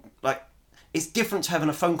been like, it's different to having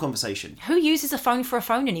a phone conversation. Who uses a phone for a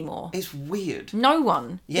phone anymore? It's weird. No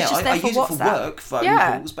one. Yeah, I use it for work phone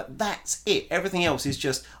calls, but that's it. Everything else is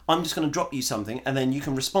just, I'm just going to drop you something and then you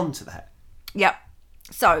can respond to that. Yep.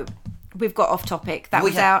 So we've got off topic. That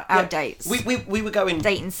was our dates. We were going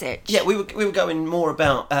date and sitch. Yeah, we were going more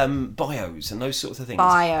about bios and those sorts of things.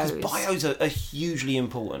 Bios. Because bios are hugely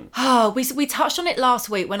important. Oh, we touched on it last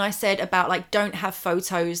week when I said about like don't have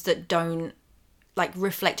photos that don't like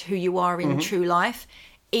reflect who you are in true life.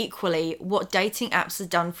 Equally, what dating apps have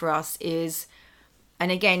done for us is,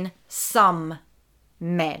 and again, some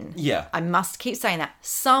men. Yeah. I must keep saying that.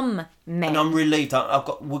 Some men. And I'm relieved.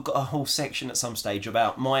 We've got a whole section at some stage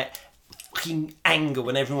about my fucking anger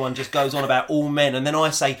when everyone just goes on about all men, and then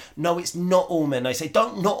I say, no, it's not all men. They say,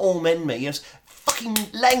 don't not all men me. It's fucking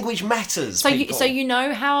language matters. So you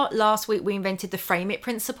know how last week we invented the frame it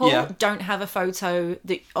principle? Yeah. Don't have a photo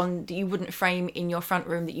that you wouldn't frame in your front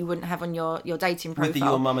room that you wouldn't have on your dating profile. With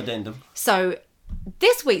your mum addendum. So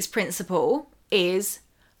this week's principle is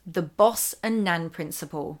the boss and nan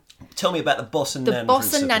principle. Tell me about the boss and nan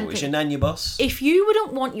principle. Is your nan your boss? If you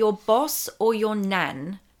wouldn't want your boss or your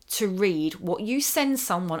nan to read what you send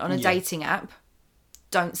someone on a dating app,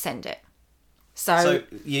 don't send it. So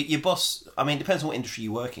your boss, I mean, it depends on what industry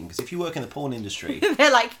you work in. Because if you work in the porn industry...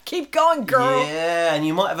 they're like, keep going, girl. Yeah, and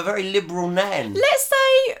you might have a very liberal nan. Let's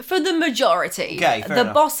say for the majority, fair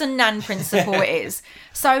enough. Boss and nan principle it is.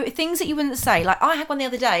 So things that you wouldn't say. Like I had one the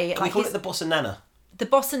other day. Can we call it the boss and nana? The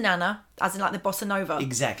boss and nana, as in like the bossa nova.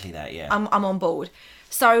 Exactly that, yeah. I'm on board.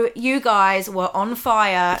 So you guys were on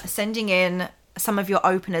fire sending in some of your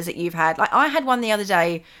openers that you've had. Like I had one the other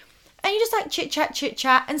day and you just like chit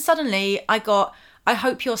chat and suddenly I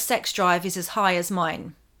hope your sex drive is as high as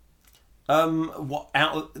mine.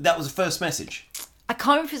 That was the first message? I can't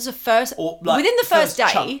remember if it's the first, or like within the first day.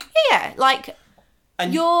 Chunk. Yeah, like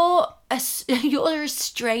and you're a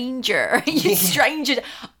stranger. You're stranger.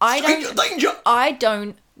 I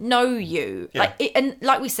don't know you. Yeah. And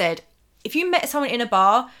like we said, if you met someone in a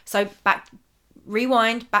bar, so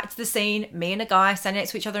rewind back to the scene, me and a guy standing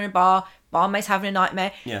next to each other in a bar, barmaid's having a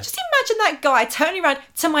nightmare. Yeah. Just imagine that guy turning around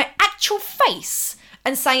to my actual face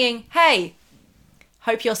and saying, hey,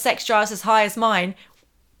 hope your sex drive's as high as mine.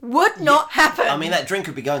 Would not happen. I mean, that drink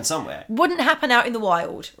would be going somewhere. Wouldn't happen out in the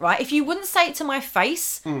wild, right? If you wouldn't say it to my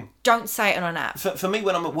face, don't say it on an app. For me,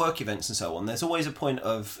 when I'm at work events and so on, there's always a point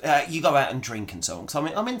of you go out and drink and so on.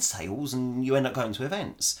 Because I'm in sales and you end up going to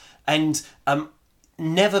events. And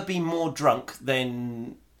never be more drunk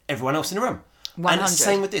than everyone else in the room. 100. And it's the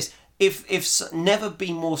same with this. If never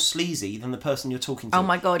be more sleazy than the person you're talking to. Oh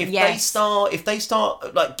my God, if yes. If they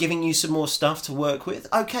start like giving you some more stuff to work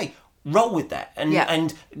with, okay, roll with that and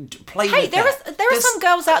play with that. Hey, there are some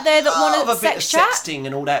girls out there that want a sex bit of chat. sexting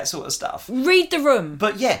and all that sort of stuff. Read the room.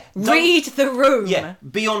 But yeah, read the room. Yeah,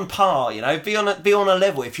 be on par. You know, be on a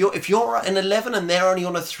level. If you're at an 11 and they're only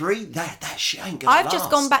on a 3, that shit ain't gonna last. I've just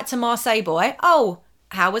gone back to Marseille, boy. Oh,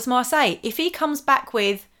 how was Marseille? If he comes back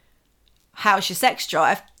with, how's your sex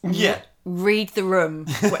drive? Yeah. Read the room.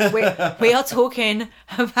 We are talking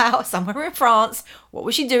about somewhere in France. What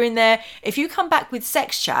was she doing there? If you come back with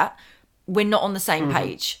sex chat, we're not on the same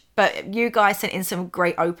page. But you guys sent in some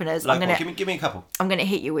great openers. Like, give me a couple. I'm going to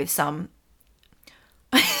hit you with some.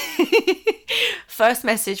 First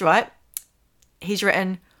message, right? He's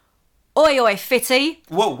written, oi, oi, fitty.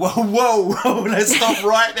 Whoa. Let's stop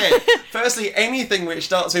right there. Firstly, anything which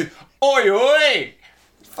starts with, oi, oi.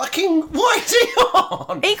 Fucking, what is he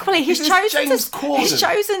on? Equally, he's chosen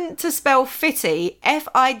to spell fitty, Fittie. I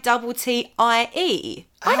think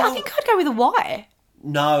I'd go with a Y.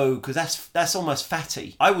 No, because that's almost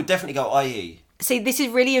fatty. I would definitely go IE. See, this is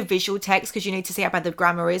really a visual text because you need to see how bad the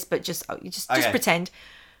grammar is, but just pretend.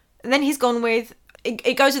 And then he's gone with,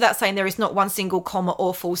 it goes without saying there is not one single comma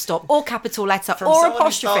or full stop or capital letter or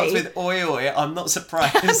apostrophe. Who starts with oi, I'm not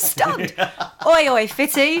surprised. I'm stunned. Oi,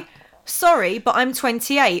 fitty. Sorry, but I'm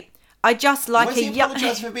 28. I just like Why does he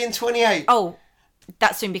apologise for being 28? Oh,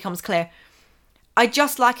 that soon becomes clear. I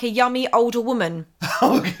just like a yummy older woman.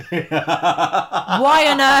 Okay. Why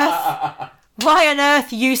on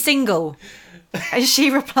earth you single? And she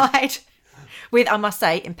replied with, I must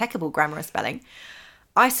say, impeccable grammar and spelling.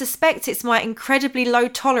 I suspect it's my incredibly low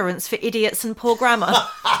tolerance for idiots and poor grammar.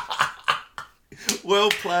 Well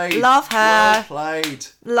played. Love her. Well played.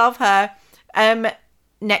 Love her.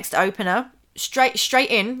 Next opener.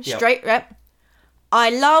 Straight in. Yep. Straight rep.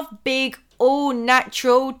 I love big, all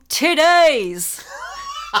natural titties.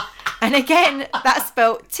 And again, that's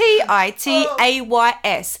spelled Titays.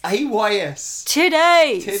 AYS.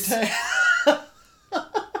 Titties.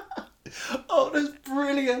 Oh, that's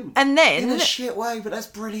brilliant. And then... in a shit way, but that's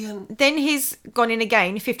brilliant. Then he's gone in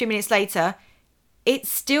again, 15 minutes later. It's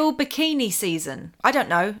still bikini season. I don't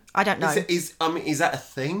know. Is that a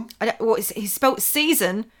thing? He's spelled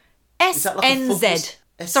season. Is that like SNZ.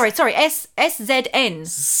 Sorry, SZN.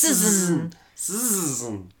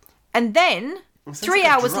 And then, 3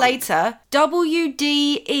 hours later,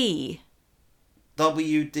 WDE.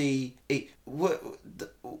 WDE.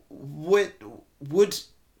 Would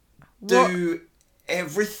do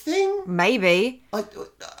everything? Maybe.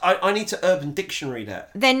 I need to Urban Dictionary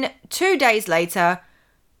that. Then 2 days later,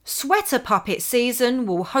 sweater puppet season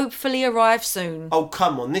will hopefully arrive soon. Oh,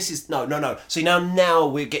 come on. This is... No. See, now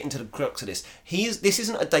we're getting to the crux of this. This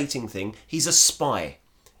isn't a dating thing. He's a spy.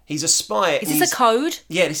 He's a spy. Is this a code?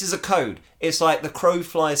 Yeah, this is a code. It's like the crow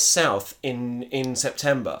flies south in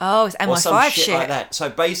September. Oh, it's MI5 or some shit like that. So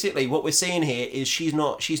basically, what we're seeing here is she's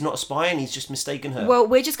not a spy, and he's just mistaken her. Well,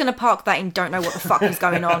 we're just going to park that and don't know what the fuck is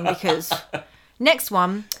going on because... Next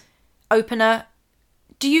one, opener.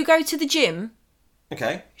 Do you go to the gym?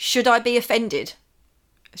 Okay. Should I be offended?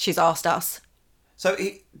 She's asked us. So,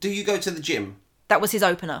 do you go to the gym? That was his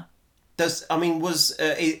opener. Has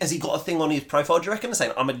he got a thing on his profile, do you reckon?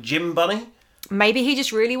 Saying, I'm a gym bunny? Maybe he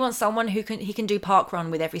just really wants someone he can do park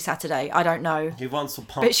run with every Saturday. I don't know. He wants to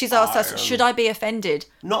park. But she's asked us, should I be offended?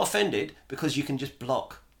 Not offended, because you can just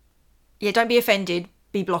block. Yeah, don't be offended.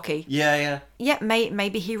 Be blocky. Yeah. Yeah,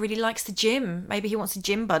 maybe he really likes the gym. Maybe he wants a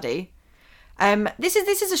gym buddy. This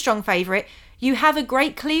is a strong favourite. You have a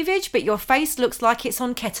great cleavage, but your face looks like it's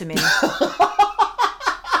on ketamine.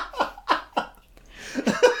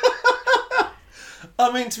 I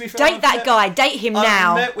mean, to be fair... Date that guy. Date him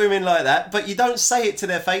now. I've met women like that, but you don't say it to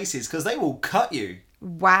their faces because they will cut you.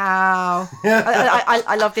 Wow.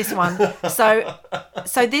 I love this one. So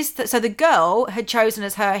the girl had chosen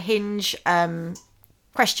as her Hinge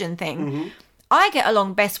question thing. Mm-hmm. I get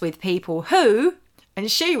along best with people who, and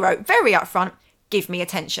she wrote very upfront, give me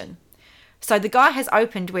attention. So the guy has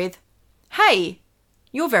opened with, hey,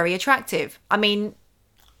 you're very attractive. I mean...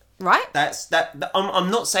 Right?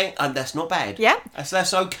 I'm not saying that's not bad. Yeah.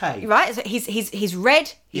 That's okay. Right? So he's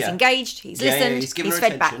read, he's engaged, he's listened, he's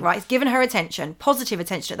fed back, right? He's given her attention, positive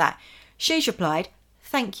attention at that. She's replied,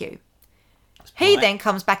 thank you. He then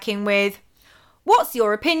comes back in with, what's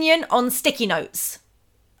your opinion on sticky notes?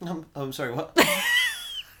 I'm sorry, what?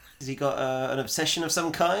 Has he got an obsession of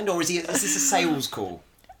some kind, or is this a sales call?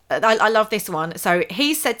 I love this one. So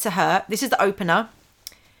he said to her, this is the opener,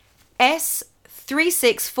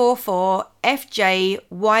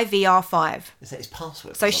 S3644FJYVR5. Is that his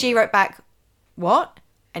password? So she wrote back, what?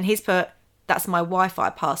 And he's put, that's my Wi-Fi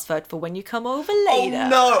password for when you come over later. Oh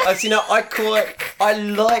no! I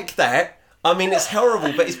like that. I mean, it's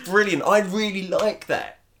horrible, but it's brilliant. I really like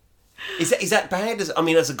that. Is that bad? As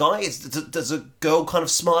a guy, does a girl kind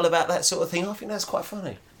of smile about that sort of thing? I think that's quite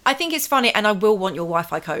funny. I think it's funny, and I will want your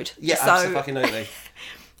Wi-Fi code. Yeah, absolutely.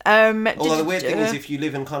 Although the weird thing is, if you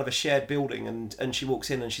live in kind of a shared building and she walks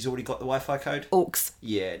in and she's already got the Wi-Fi code. Orcs.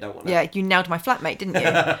 Yeah, don't want that. Yeah, you nailed my flatmate, didn't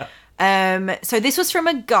you? So this was from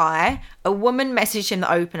a guy. A woman messaged him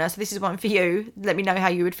the opener. So this is one for you. Let me know how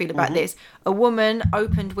you would feel about this. A woman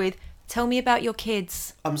opened with, tell me about your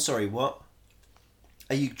kids. I'm sorry, what?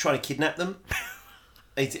 Are you trying to kidnap them?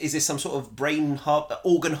 Is this some sort of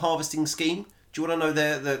organ harvesting scheme? Do you want to know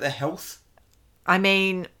their health? I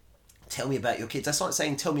mean... Tell me about your kids. That's like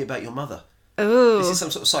saying, tell me about your mother. Ooh. This is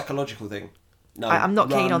some sort of psychological thing. No, I'm not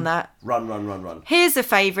keen on that. Run. Here's a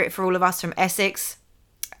favourite for all of us from Essex.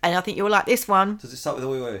 And I think you'll like this one. Does it start with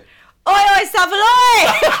oi oi? Oi oi Saveloy!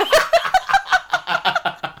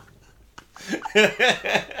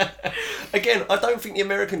 Again, I don't think the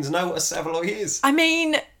Americans know what a saveloy is. I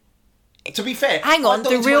mean... To be fair... Hang on,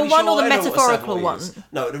 the real one or the metaphorical one?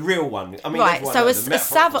 No, the real one. I mean, right, so a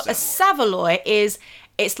saveloy is...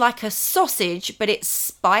 It's like a sausage, but it's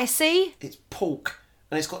spicy. It's pork,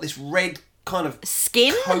 and it's got this red kind of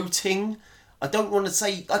skin coating. I don't want to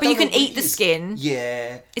say... But you can eat the skin.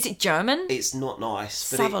 Yeah. Is it German? It's not nice.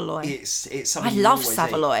 Saveloy. It's something I love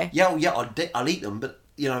saveloy. Yeah, I'll eat them, but...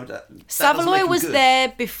 You know, saveloy was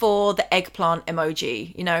there before the eggplant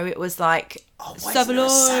emoji. You know, it was like saveloy.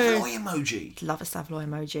 Saveloy emoji. Love a saveloy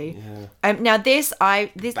emoji. Yeah. Now this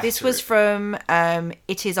was from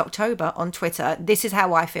It Is October on Twitter. This is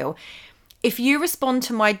how I feel. If you respond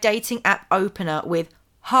to my dating app opener with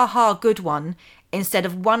 "ha ha, good one," instead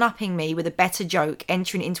of one-upping me with a better joke,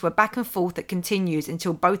 entering into a back and forth that continues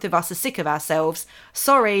until both of us are sick of ourselves.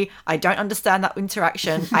 Sorry, I don't understand that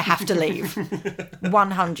interaction. I have to leave.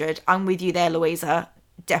 100. I'm with you there, Louisa.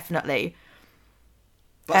 Definitely.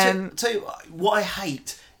 But tell you what I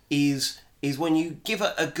hate is when you give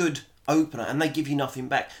a good opener and they give you nothing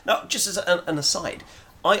back. Now, just as an aside,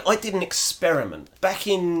 I did an experiment back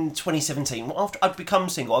in 2017. After I'd become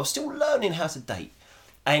single, I was still learning how to date.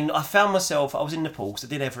 And I found myself, I was in Nepal because I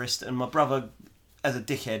did Everest, and my brother, as a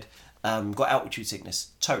dickhead, got altitude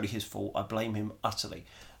sickness. Totally his fault. I blame him utterly,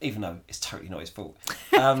 even though it's totally not his fault.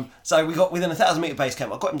 So we got within 1,000 metre base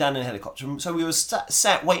camp. I got him down in a helicopter. So we were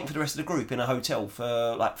sat waiting for the rest of the group in a hotel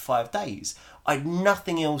for like 5 days. I had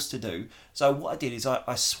nothing else to do. So what I did is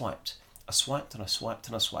I swiped. I swiped and I swiped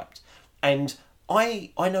and I swiped. And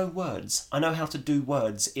I know words. I know how to do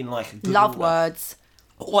words in like a good Love order. words.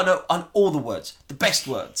 Oh, I know all the words, the best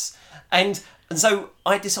words. And so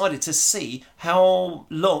I decided to see how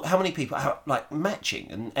many people are like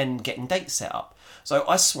matching and getting dates set up. So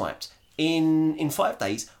I swiped. In 5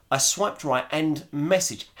 days, I swiped right and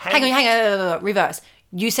messaged. Hang on, reverse.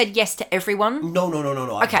 You said yes to everyone? No.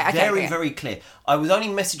 Okay. Very clear. I was only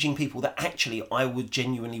messaging people that actually I would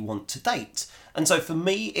genuinely want to date. And so for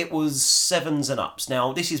me, it was 7s and ups.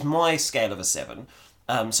 Now, this is my scale of a 7.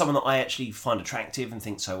 Someone that I actually find attractive and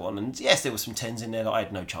think so on. And yes, there were some 10s in there that I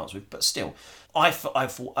had no chance with, but still, I thought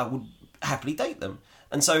I would happily date them.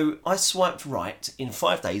 And so I swiped right in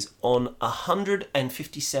 5 days on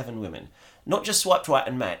 157 women. Not just swiped right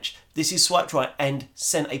and matched. This is swiped right and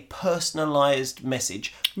sent a personalised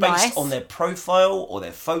message based on their profile or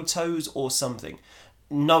their photos or something,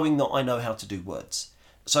 knowing that I know how to do words.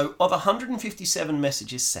 So of 157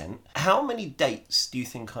 messages sent, how many dates do you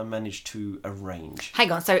think I managed to arrange?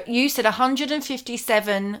 Hang on, so you said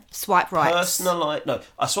 157 swipe rights. Personalised. No,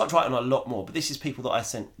 I swiped right on a lot more, but this is people that I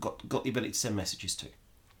got the ability to send messages to.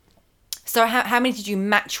 So how many did you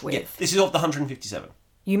match with? Yeah, this is of the 157.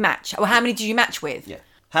 You match. Well, how many did you match with? Yeah.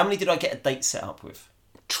 How many did I get a date set up with?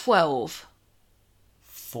 12.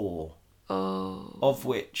 4. Oh. Of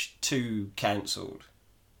which 2 cancelled.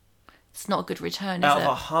 It's not a good return, is Out it? of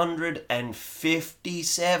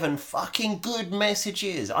 157 fucking good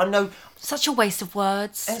messages. I know. Such a waste of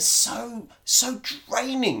words. It's so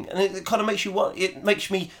draining, and it kind of makes you it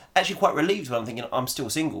makes me actually quite relieved when I'm thinking I'm still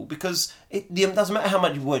single, because it doesn't matter how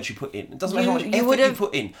much words you put in. It doesn't matter how much effort you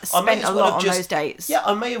put in. I may as well have just, on those dates. Yeah,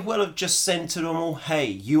 I may have well have just sent to them all, "Hey,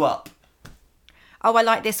 you up?" Oh, I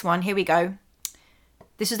like this one. Here we go.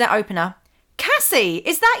 This is their opener. Cassie,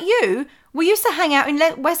 is that you? We used to hang out in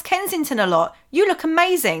West Kensington a lot. You look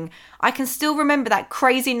amazing. I can still remember that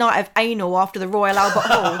crazy night of anal after the Royal Albert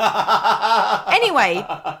Hall. Anyway,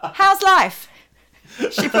 how's life?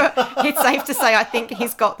 She put, it's safe to say I think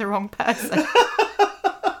he's got the wrong person.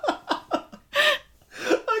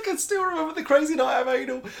 I can still remember the crazy night of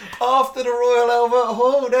anal after the Royal Albert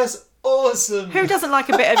Hall. That's awesome. Who doesn't like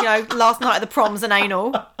a bit of, last night at the proms and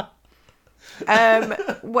anal?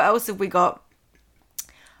 What else have we got?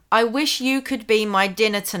 I wish you could be my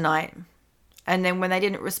dinner tonight. And then when they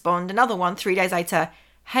didn't respond, another one 3 days later.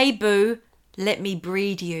 Hey boo, let me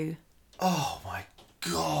breed you. Oh my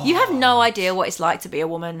God. You have no idea what it's like to be a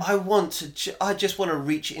woman. I just want to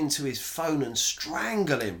reach into his phone and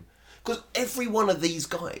strangle him. Because every one of these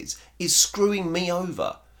guys is screwing me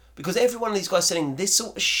over. Because every one of these guys sending this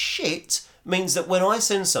sort of shit means that when I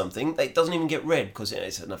send something, it doesn't even get read because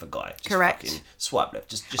it's another guy. Just correct. Swipe left.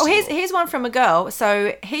 Just here's one from a girl.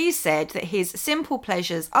 So he said that his simple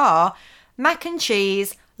pleasures are mac and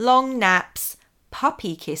cheese, long naps,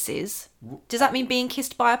 puppy kisses. Does that mean being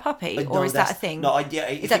kissed by a puppy, or is that a thing? No, it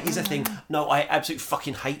is a thing. No, I absolutely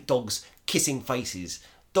fucking hate dogs kissing faces.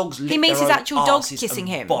 Dogs lick he means their his own actual dog arses kissing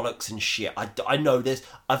and him. Bollocks and shit. I know this.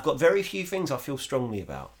 I've got very few things I feel strongly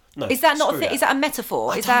about. No, is that not a thing? Is that a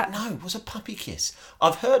metaphor? I don't know. What's a puppy kiss?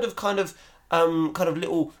 I've heard of kind of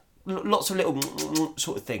little, lots of little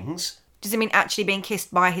sort of things. Does it mean actually being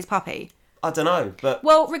kissed by his puppy? I don't know, but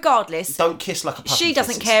well, regardless, don't kiss like a puppy. She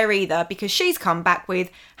doesn't care either, because she's come back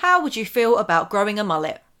with, "How would you feel about growing a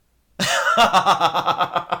mullet?"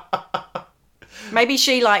 Maybe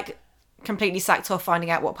she completely sacked off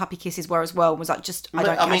finding out what puppy kisses were as well, and was like, I just want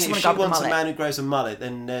to go if she with wants a a man who grows a mullet,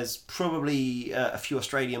 then there's probably a few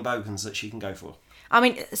Australian bogans that she can go for. I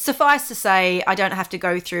mean, suffice to say, I don't have to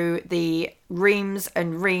go through the reams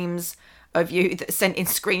and reams of you that sent in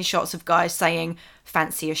screenshots of guys saying,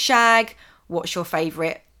 "Fancy a shag? What's your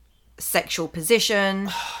favourite sexual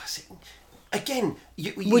position?" Again,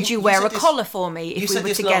 would you wear a collar for me if we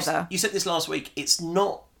were together? You said this last week. It's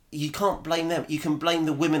not. You can't blame them. You can blame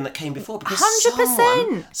the women that came before, because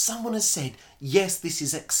 100%. Someone has said, yes, this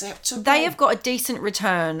is acceptable. They have got a decent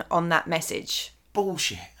return on that message.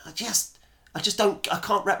 Bullshit. I just don't. I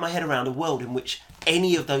can't wrap my head around a world in which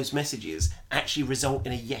any of those messages actually result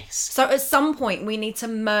in a yes. So at some point we need to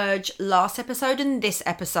merge last episode and this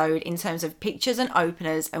episode in terms of pictures and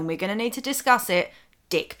openers, and we're going to need to discuss it.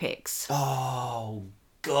 Dick pics. Oh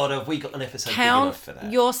God, have we got an episode big enough for that?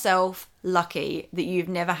 Count yourself lucky that you've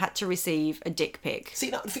never had to receive a dick pic.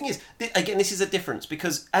 See, the thing is, again, this is a difference,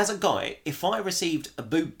 because as a guy, if I received a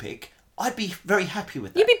boob pic, I'd be very happy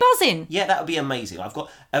with that. You'd be buzzing. Yeah, that would be amazing. I've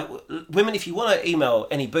got women. If you want to email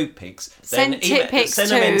any boob pics, then send tit pics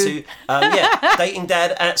send them into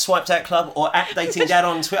datingdad@swipedadclub or @datingdad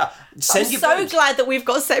on Twitter. I'm so glad that we've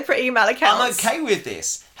got separate email accounts. I'm okay with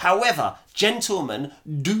this. However, gentlemen,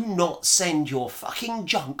 do not send your fucking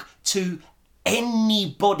junk to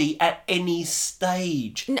anybody at any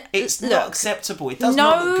stage. It's not acceptable. It does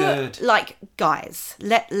not look good. Like, guys,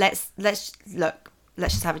 let's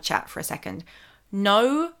just have a chat for a second.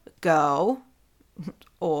 No girl,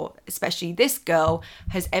 or especially this girl,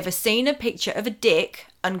 has ever seen a picture of a dick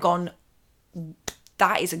and gone,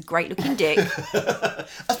 that is a great looking dick.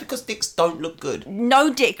 That's because dicks don't look good.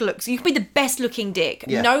 No dick looks... You could be the best looking dick.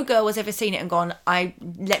 Yeah. No girl has ever seen it and gone,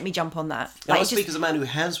 let me jump on that. Now, I speak as a man who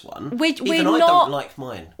has one. I don't like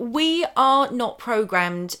mine. We are not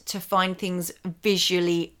programmed to find things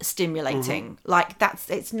visually stimulating. Like,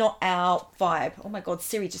 it's not our vibe. Oh my God,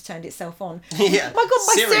 Siri just turned itself on. Yeah. Oh my God,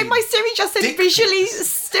 my Siri just said visually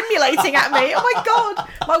stimulating at me. Oh my God,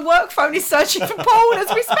 my work phone is searching for porn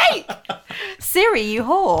as we speak. Siri, you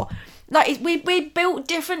whore. Like, we're built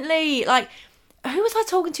differently. Like, who was I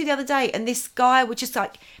talking to the other day? And this guy would just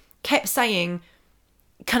like kept saying,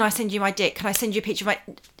 can I send you my dick? Can I send you a picture of my...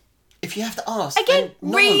 If you have to ask, again,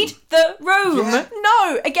 then no. read the room. Yeah.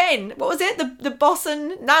 No, again, what was it? The boss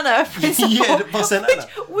and nana principle. Yeah, the boss and nana.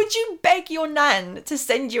 Would you beg your nan to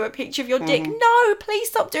send you a picture of your dick? No, please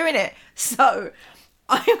stop doing it. So...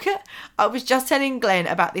 I was just telling Glenn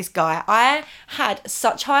about this guy. I had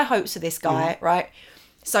such high hopes for this guy, right?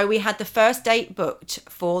 So we had the first date booked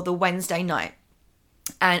for the Wednesday night.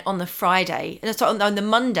 And on the Friday, on the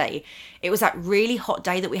Monday, it was that really hot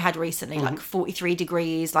day that we had recently, like 43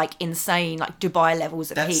 degrees, like insane, like Dubai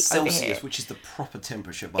levels of heat Celsius, over here. which is the proper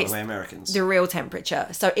temperature, by the way, Americans. The real temperature.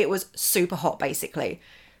 So it was super hot, basically.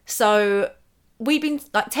 So... we'd been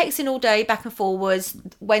like texting all day, back and forwards.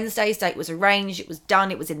 Wednesday's date was arranged. It was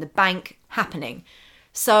done. It was in the bank, happening.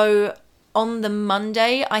 So on the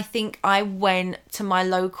Monday, I think I went to my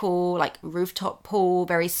local like rooftop pool,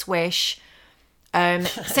 very swish.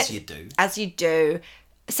 As you do. As you do.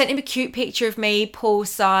 Sent him a cute picture of me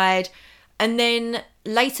poolside. And then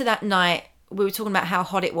later that night, we were talking about how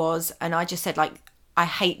hot it was. And I just said, like, I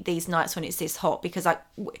hate these nights when it's this hot because, like,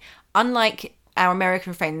 unlike our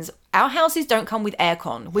American friends, our houses don't come with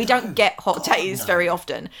aircon. We don't get hot days very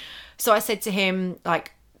often. So I said to him,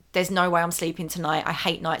 like, there's no way I'm sleeping tonight. I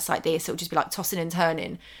hate nights like this. It'll just be like tossing and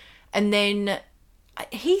turning. And then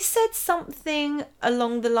he said something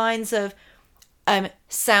along the lines of,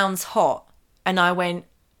 sounds hot. And I went,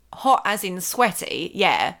 hot as in sweaty?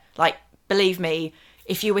 Yeah. Like, believe me,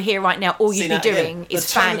 if you were here right now, all you'd be doing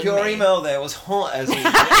is fanning me. The tone of your email there was hot as in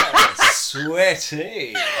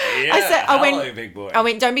sweaty. Yeah, big boy. I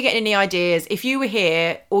went, don't be getting any ideas. If you were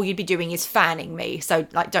here, all you'd be doing is fanning me. So,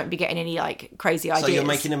 like, don't be getting any, like, crazy ideas. So you're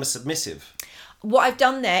making him a submissive? What I've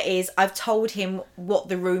done there is I've told him what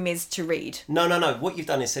the room is to read. No. What you've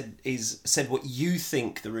done is said what you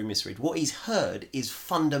think the room is to read. What he's heard is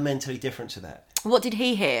fundamentally different to that. What did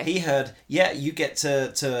he hear? He heard, you get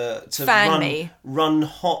to run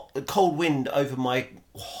cold wind over my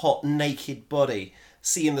hot naked body,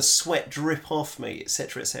 seeing the sweat drip off me,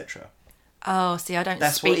 etc., etc. Oh, see, I don't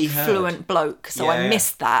speak fluent bloke, so I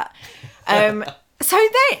missed that. So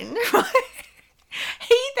then,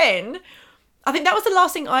 I think that was the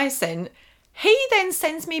last thing I sent. He then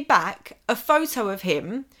sends me back a photo of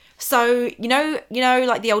him. So, you know,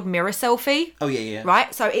 like the old mirror selfie? Oh, yeah.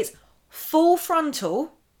 Right? So it's full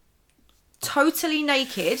frontal, totally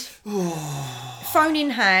naked, phone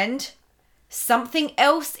in hand, something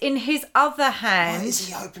else in his other hand. What is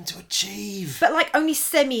he hoping to achieve? But like only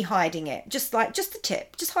semi-hiding it. Just the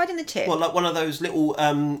tip. Just hiding the tip. Well, like one of those little,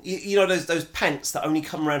 you know those pants that only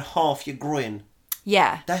come around half your groin?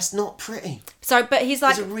 Yeah. That's not pretty. So, but he's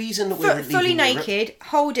like... There's a reason that we're fully naked,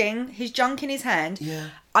 holding his junk in his hand. Yeah.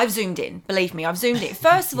 I've zoomed in. Believe me, I've zoomed in.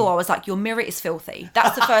 First of all, I was like, your mirror is filthy.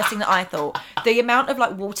 That's the first thing that I thought. The amount of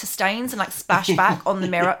like water stains and like splashback on the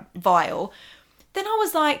mirror, vile. Then I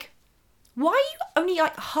was like, why are you only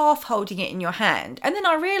like half holding it in your hand? And then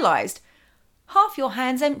I realised, half your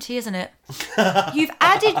hand's empty, isn't it? You've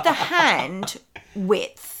added the hand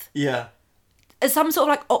width. Yeah. As some sort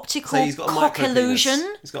of like optical cock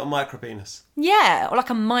illusion. He's got a micro penis. Yeah, or like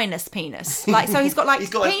a minus penis. Like, so he's got like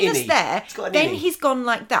penis there. Then he's gone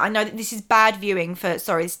like that. I know that this is bad viewing for.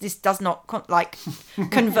 Sorry, this does not convert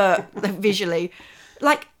visually.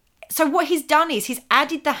 Like, so what he's done is he's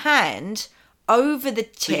added the hand over the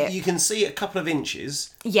tip. So you can see a couple of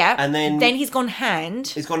inches. Yeah. And then he's gone hand.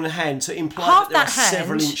 He's gone hand. So it implies that there are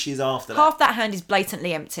several inches after that. Half that hand is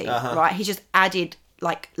blatantly empty. Right? He's just added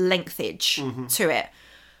like lengthage to it.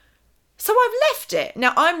 So I've left it.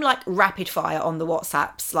 Now I'm like rapid fire on the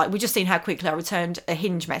WhatsApps. Like we've just seen how quickly I returned a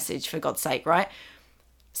Hinge message, for God's sake, right?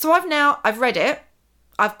 So I've read it.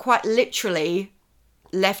 I've quite literally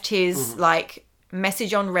left his like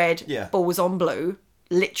message on red, balls on blue,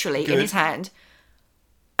 literally in his hand.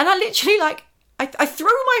 And I literally like, I threw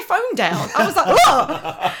my phone down. I was like,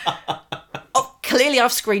 oh, clearly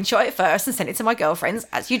I've screenshot it first and sent it to my girlfriends,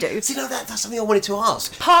 as you do. See, no, that's something I wanted to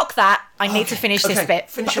ask. Park that. I need to finish this bit.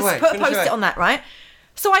 Finish away. Put a post-it on that, right?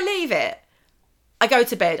 So I leave it. I go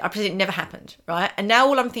to bed. I pretend it never happened, right? And now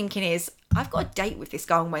all I'm thinking is, I've got a date with this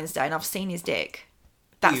guy on Wednesday and I've seen his dick.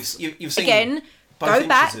 That's, you've seen again, both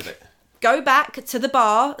inches of it. Go back to the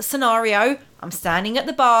bar scenario. I'm standing at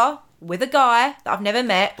the bar with a guy that I've never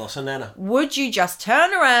met. Boss and Nana. Would you just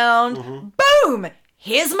turn around, boom,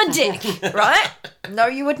 here's my dick, right? No,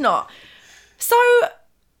 you would not. So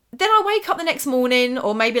then I wake up the next morning,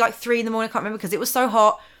 or maybe like 3 a.m, I can't remember because it was so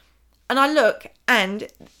hot. And I look, and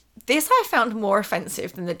this I found more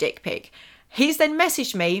offensive than the dick pic. He's then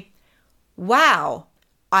messaged me, wow,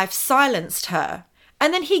 I've silenced her.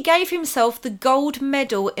 And then he gave himself the gold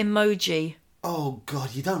medal emoji. Oh,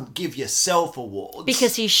 God, you don't give yourself awards.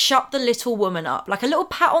 Because he shut the little woman up. Like a little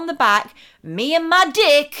pat on the back. Me and my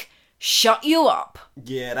dick shut you up.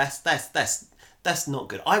 Yeah, that's not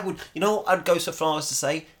good. I'd go so far as to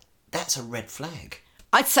say, that's a red flag.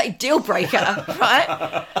 I'd say deal breaker,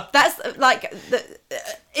 right? That's like, if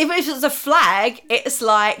it's a flag, it's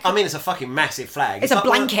like... I mean, it's a fucking massive flag. It's a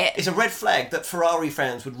blanket. It's a red flag that Ferrari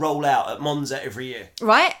fans would roll out at Monza every year.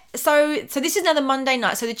 Right? So this is now the Monday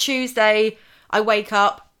night. So the Tuesday, I wake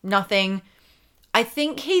up, nothing. I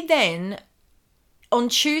think he then, on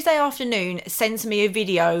Tuesday afternoon, sends me a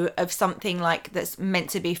video of something like that's meant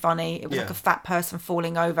to be funny. It was like a fat person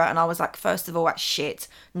falling over. And I was like, first of all, that's shit.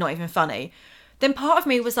 Not even funny. Then part of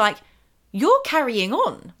me was like, you're carrying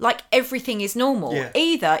on. Like, everything is normal. Yeah.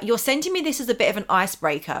 Either you're sending me this as a bit of an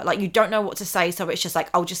icebreaker. Like, you don't know what to say. So it's just like,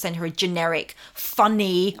 I'll just send her a generic,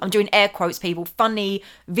 funny, I'm doing air quotes, people, funny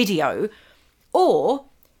video. Or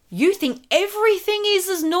you think everything is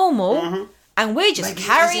as normal and we're just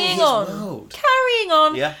carrying on. Carrying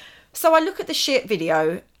on. Yeah. So I look at the shit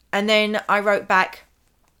video and then I wrote back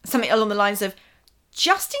something along the lines of,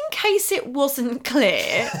 just in case it wasn't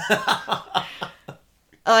clear...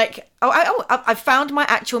 Like, I found my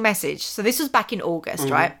actual message. So this was back in August,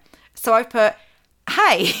 right? So I put,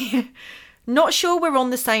 hey, not sure we're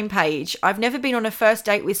on the same page. I've never been on a first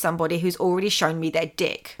date with somebody who's already shown me their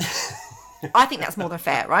dick. I think that's more than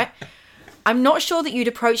fair, right? I'm not sure that you'd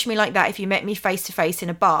approach me like that if you met me face to face in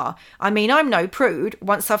a bar. I mean, I'm no prude.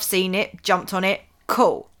 Once I've seen it, jumped on it,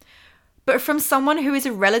 cool. But from someone who is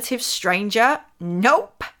a relative stranger,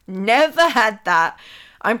 nope, never had that.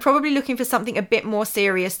 I'm probably looking for something a bit more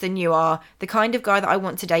serious than you are. The kind of guy that I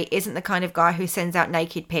want to date isn't the kind of guy who sends out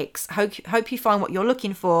naked pics. Hope you find what you're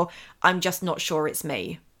looking for. I'm just not sure it's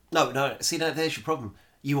me. No. See, there's your problem.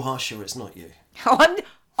 You are sure it's not you.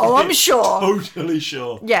 I'm sure. Totally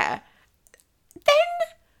sure. Yeah.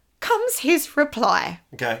 Then comes his reply.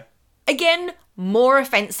 Okay. Again, more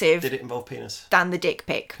offensive. Did it involve penis? Than the dick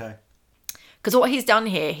pic. Okay. Because what he's done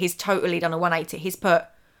here, he's totally done a 180. He's put...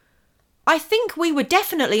 I think we were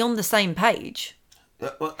definitely on the same page.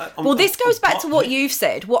 Well, this goes back to what you've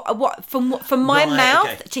said. What from my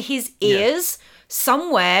mouth to his ears,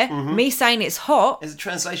 somewhere, me saying it's hot. As a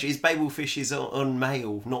translation, his babelfish is on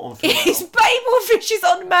male, not on female. His babelfish is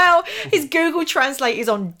on male. His Google Translate is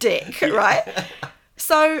on dick, right?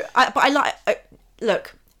 So,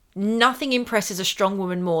 look, nothing impresses a strong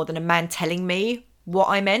woman more than a man telling me what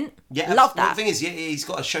I meant. Yeah, love that. The thing is, he's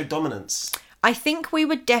got to show dominance. I think we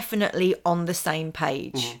were definitely on the same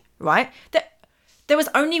page, right? There was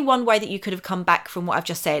only one way that you could have come back from what I've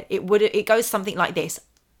just said. It goes something like this.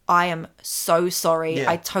 I am so sorry.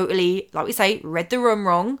 Yeah. I totally, like we say, read the room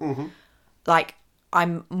wrong. Like,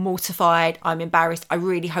 I'm mortified. I'm embarrassed. I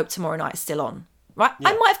really hope tomorrow night's still on, right? Yeah.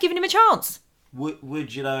 I might have given him a chance.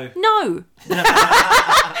 Would you know? No. But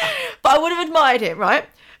I would have admired him, right?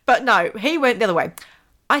 But no, he went the other way.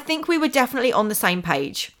 I think we were definitely on the same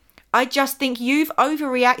page. I just think you've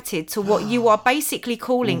overreacted to what you are basically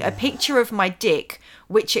calling a picture of my dick,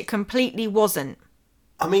 which it completely wasn't.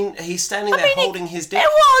 I mean, he's standing there holding his dick. It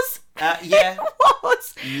was! Yeah. It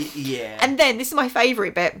was! Yeah. And then, this is my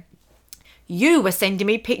favourite bit. You were sending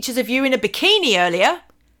me pictures of you in a bikini earlier.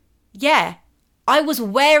 Yeah. I was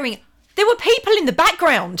wearing... There were people in the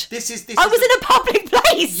background. I was in a public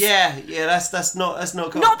place. Yeah, that's not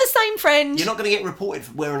good. Not the same friend. You're not going to get reported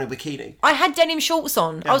for wearing a bikini. I had denim shorts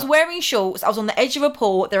on. Yeah. I was wearing shorts. I was on the edge of a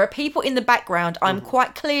pool. There are people in the background. I'm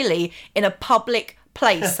quite clearly in a public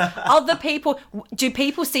place. Other people, do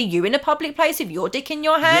people see you in a public place with your dick in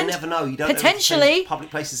your hand? You never know. You don't Potentially. know public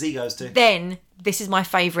places he goes to. Then, this is my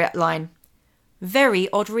favourite line. Very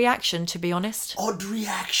odd reaction, to be honest. Odd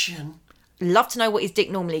reaction. Love to know what his dick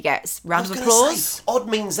normally gets. Round of I was applause. Say, odd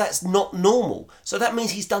means that's not normal. So that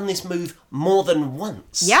means he's done this move more than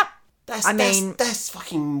once. Yep. That's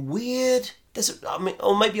fucking weird.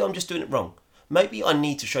 Or maybe I'm just doing it wrong. Maybe I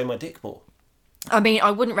need to show my dick more. I mean, I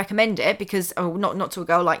wouldn't recommend it because not to a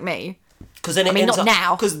girl like me. Because then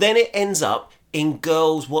Because then it ends up in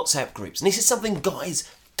girls' WhatsApp groups, and this is something guys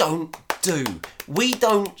don't do. We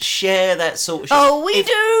don't share that sort of shit. Oh, we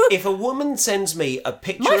do. If a woman sends me a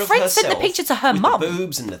picture My of friend herself sent the picture to her with mum. the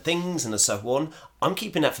boobs and the things and the so on, I'm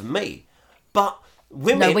keeping that for me. But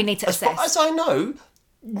women, no, we need to as far assess. as I know,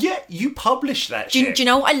 yeah, you publish that Do shit. you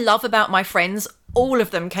know what I love about my friends? All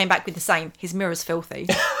of them came back with the same. His mirror's filthy. And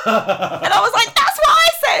I was like, that's what I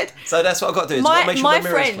said. So that's what I've got to do. Is make sure my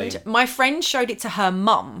mirror's clean. My friend showed it to her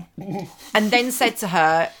mum and then said to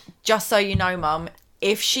her, just so you know, mum,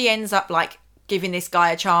 if she ends up like giving this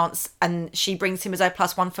guy a chance and she brings him as a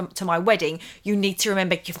 +1 to my wedding, you need to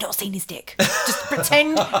remember you've not seen his dick. Just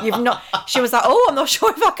pretend you've not. She was like, oh, I'm not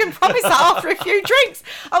sure if I can promise that after a few drinks.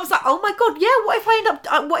 I was like, oh my God, yeah,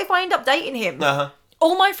 what if I end up dating him? Uh-huh.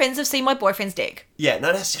 All my friends have seen my boyfriend's dick. Yeah,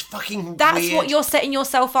 no, that's just fucking That's weird. what you're setting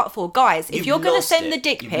yourself up for. Guys, if you're going to send the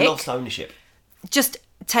dick pic, you've lost ownership. just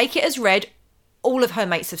take it as read. All of her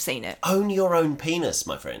mates have seen it. Own your own penis,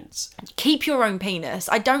 my friends. Keep your own penis.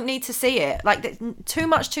 I don't need to see it. Like, too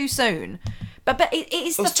much too soon. But it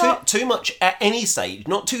is too much at any stage,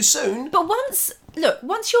 not too soon. But once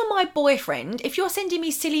you're my boyfriend, if you're sending me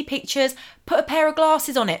silly pictures, put a pair of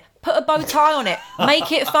glasses on it, put a bow tie on it,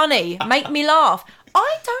 make it funny, make me laugh.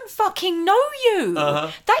 I don't fucking know you.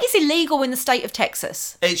 Uh-huh. That is illegal in the state of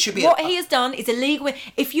Texas. It should be. What he has done is illegal.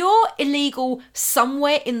 If you're illegal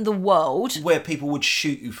somewhere in the world where people would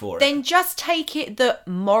shoot you for it, then just take it that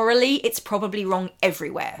morally it's probably wrong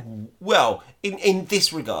everywhere. Well, in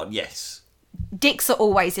this regard, yes. Dicks are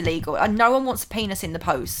always illegal, and no one wants a penis in the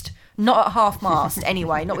post. Not at half-mast,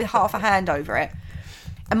 anyway. Not with half a hand over it.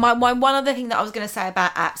 And my one other thing that I was going to say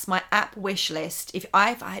about apps, my app wish list. If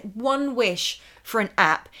I had one wish for an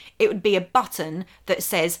app, it would be a button that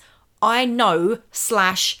says, I know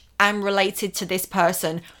 / am related to this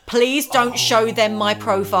person. Please don't show them my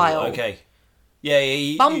profile. Okay.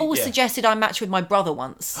 Yeah. Bumble suggested I match with my brother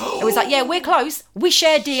once. It was like, yeah, we're close. We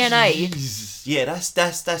share DNA. Jeez. Yeah, that's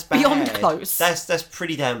bad. Beyond close. That's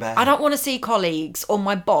pretty damn bad. I don't want to see colleagues or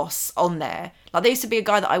my boss on there. Like, there used to be a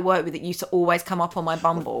guy that I worked with that used to always come up on my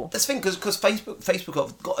Bumble. That's the thing, because Facebook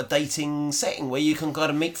have got a dating setting where you can kind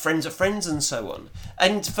of meet friends of friends and so on.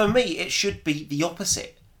 And for me, it should be the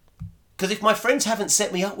opposite. Because if my friends haven't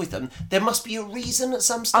set me up with them, there must be a reason at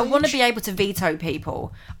some stage. I want to be able to veto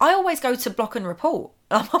people. I always go to block and report.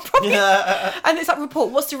 And it's like,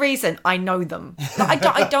 report, what's the reason? I know them. Like,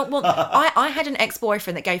 I don't want... I had an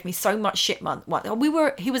ex-boyfriend that gave me so much shit.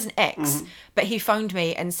 He was an ex, but he phoned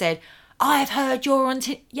me and said, I've heard you're on...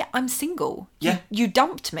 Yeah, I'm single. Yeah. You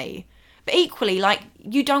dumped me. But equally, like,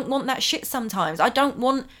 you don't want that shit sometimes. I don't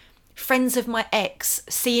want... friends of my ex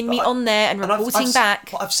seeing me on there and reporting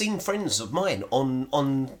back. I've seen friends of mine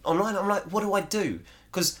online. I'm like, what do I do?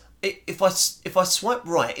 Because if I swipe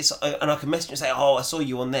right, and I can message and say, oh, I saw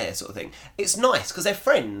you on there, sort of thing. It's nice because they're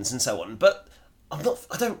friends and so on. But I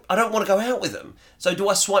don't want to go out with them. So do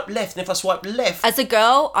I swipe left? And if I swipe left, as a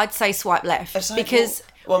girl, I'd say swipe left because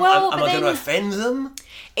am I going to offend them?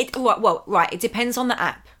 It depends on the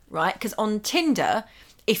app, right? Because on Tinder,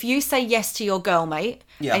 if you say yes to your girlmate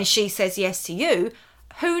and she says yes to you,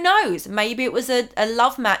 who knows? Maybe it was a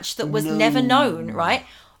love match that was never known, right?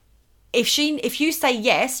 If you say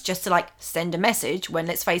yes just to like send a message, when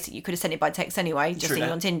let's face it, you could have sent it by text anyway, just seeing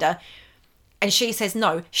you on Tinder, and she says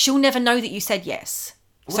no, she'll never know that you said yes.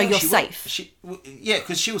 So you're safe.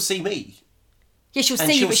 Because she'll see me. Yeah, she'll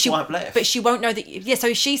see you, but she won't know that. So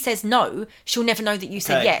if she says no, she'll never know that you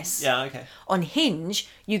said yes. Yeah, okay. On Hinge,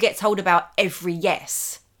 you get told about every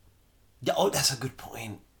yes. Yeah, that's a good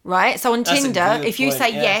point. Right? So on Tinder, if you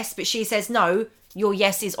say yes, but she says no, your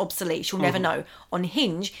yes is obsolete. She'll never know. On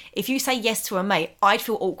Hinge, if you say yes to a mate, I'd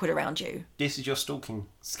feel awkward around you. This is your stalking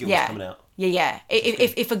skills coming out. Yeah.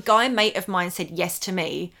 If a guy mate of mine said yes to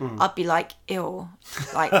me, I'd be like, ew.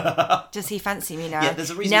 Like, does he fancy me now? Yeah, there's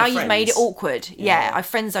a reason now we're you've friends. made it awkward. Yeah, I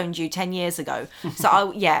friend zoned you 10 years ago. So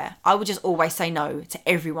I would just always say no to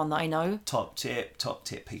everyone that I know. Top tip,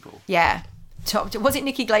 people. Yeah. Top tip. Was it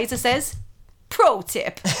Nikki Glaser says? Pro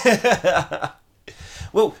tip.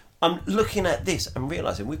 Well, I'm looking at this and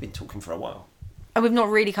realising we've been talking for a while. And we've not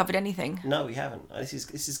really covered anything. No, we haven't.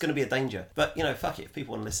 This is going to be a danger. But, fuck it. If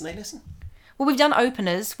people want to listen, they listen. Well, we've done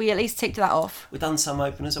openers. We at least ticked that off. We've done some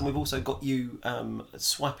openers, and we've also got you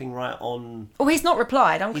swiping right on... Oh, he's not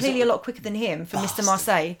replied. I'm clearly a lot quicker than him for Mr.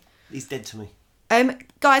 Marseille. He's dead to me.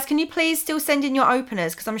 Guys, can you please still send in your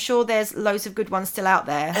openers? Because I'm sure there's loads of good ones still out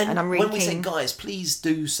there. And I'm really when we say guys, please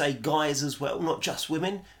do say guys as well, not just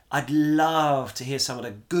women. I'd love to hear some of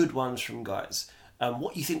the good ones from guys.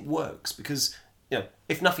 What you think works, because,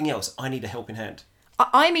 if nothing else, I need a helping hand.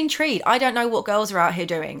 I'm intrigued. I don't know what girls are out here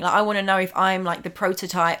doing. Like, I want to know if I'm like the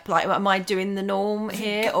prototype. Like, am I doing the norm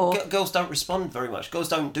here? Or girls don't respond very much. Girls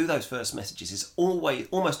don't do those first messages. It's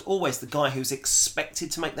almost always the guy who's expected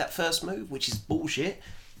to make that first move, which is bullshit.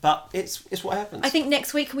 But it's what happens. I think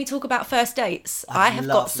next week, can we talk about first dates? I have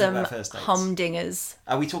got some humdingers.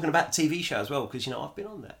 Are we talking about TV show as well? Because, I've been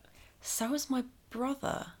on that. So was my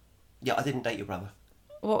brother. Yeah, I didn't date your brother.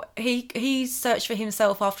 Well, he searched for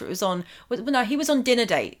himself after it was on. Well, no, he was on dinner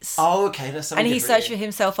dates. Oh, okay, that's something. And he searched for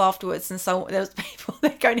himself afterwards, and so there was people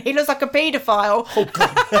there going, "He looks like a paedophile." Oh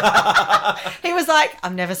God! He was like,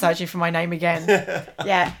 "I'm never searching for my name again."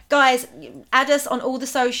 Yeah, guys, add us on all the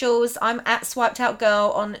socials. I'm at Swiped Out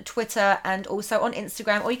Girl on Twitter and also on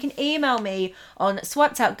Instagram, or you can email me on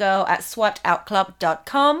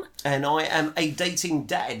swipedoutgirl@swipedoutclub.com. And I am a dating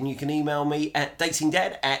dad, and you can email me at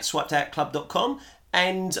datingdad@swipedoutclub.com.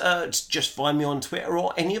 And just find me on Twitter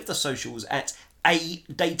or any of the socials at A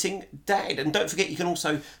Dating Dad. And don't forget, you can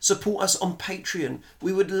also support us on Patreon.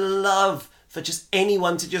 We would love for just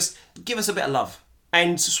anyone to just give us a bit of love.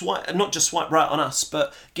 And not just swipe right on us,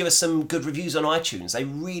 but give us some good reviews on iTunes. They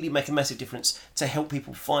really make a massive difference to help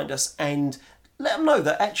people find us and let them know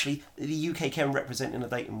that actually the UK can represent in the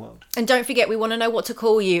dating world. And don't forget, we want to know what to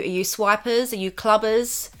call you. Are you swipers? Are you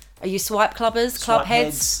clubbers? Are you swipe clubbers? Club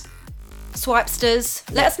heads? Swipesters,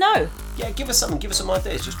 let us know. Yeah, give us something, give us some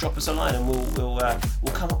ideas. Just drop us a line and we'll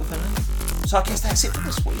come up with a name. So I guess that's it for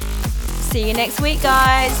this week. See you next week,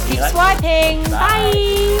 guys. Keep swiping.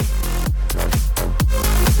 Bye. Bye.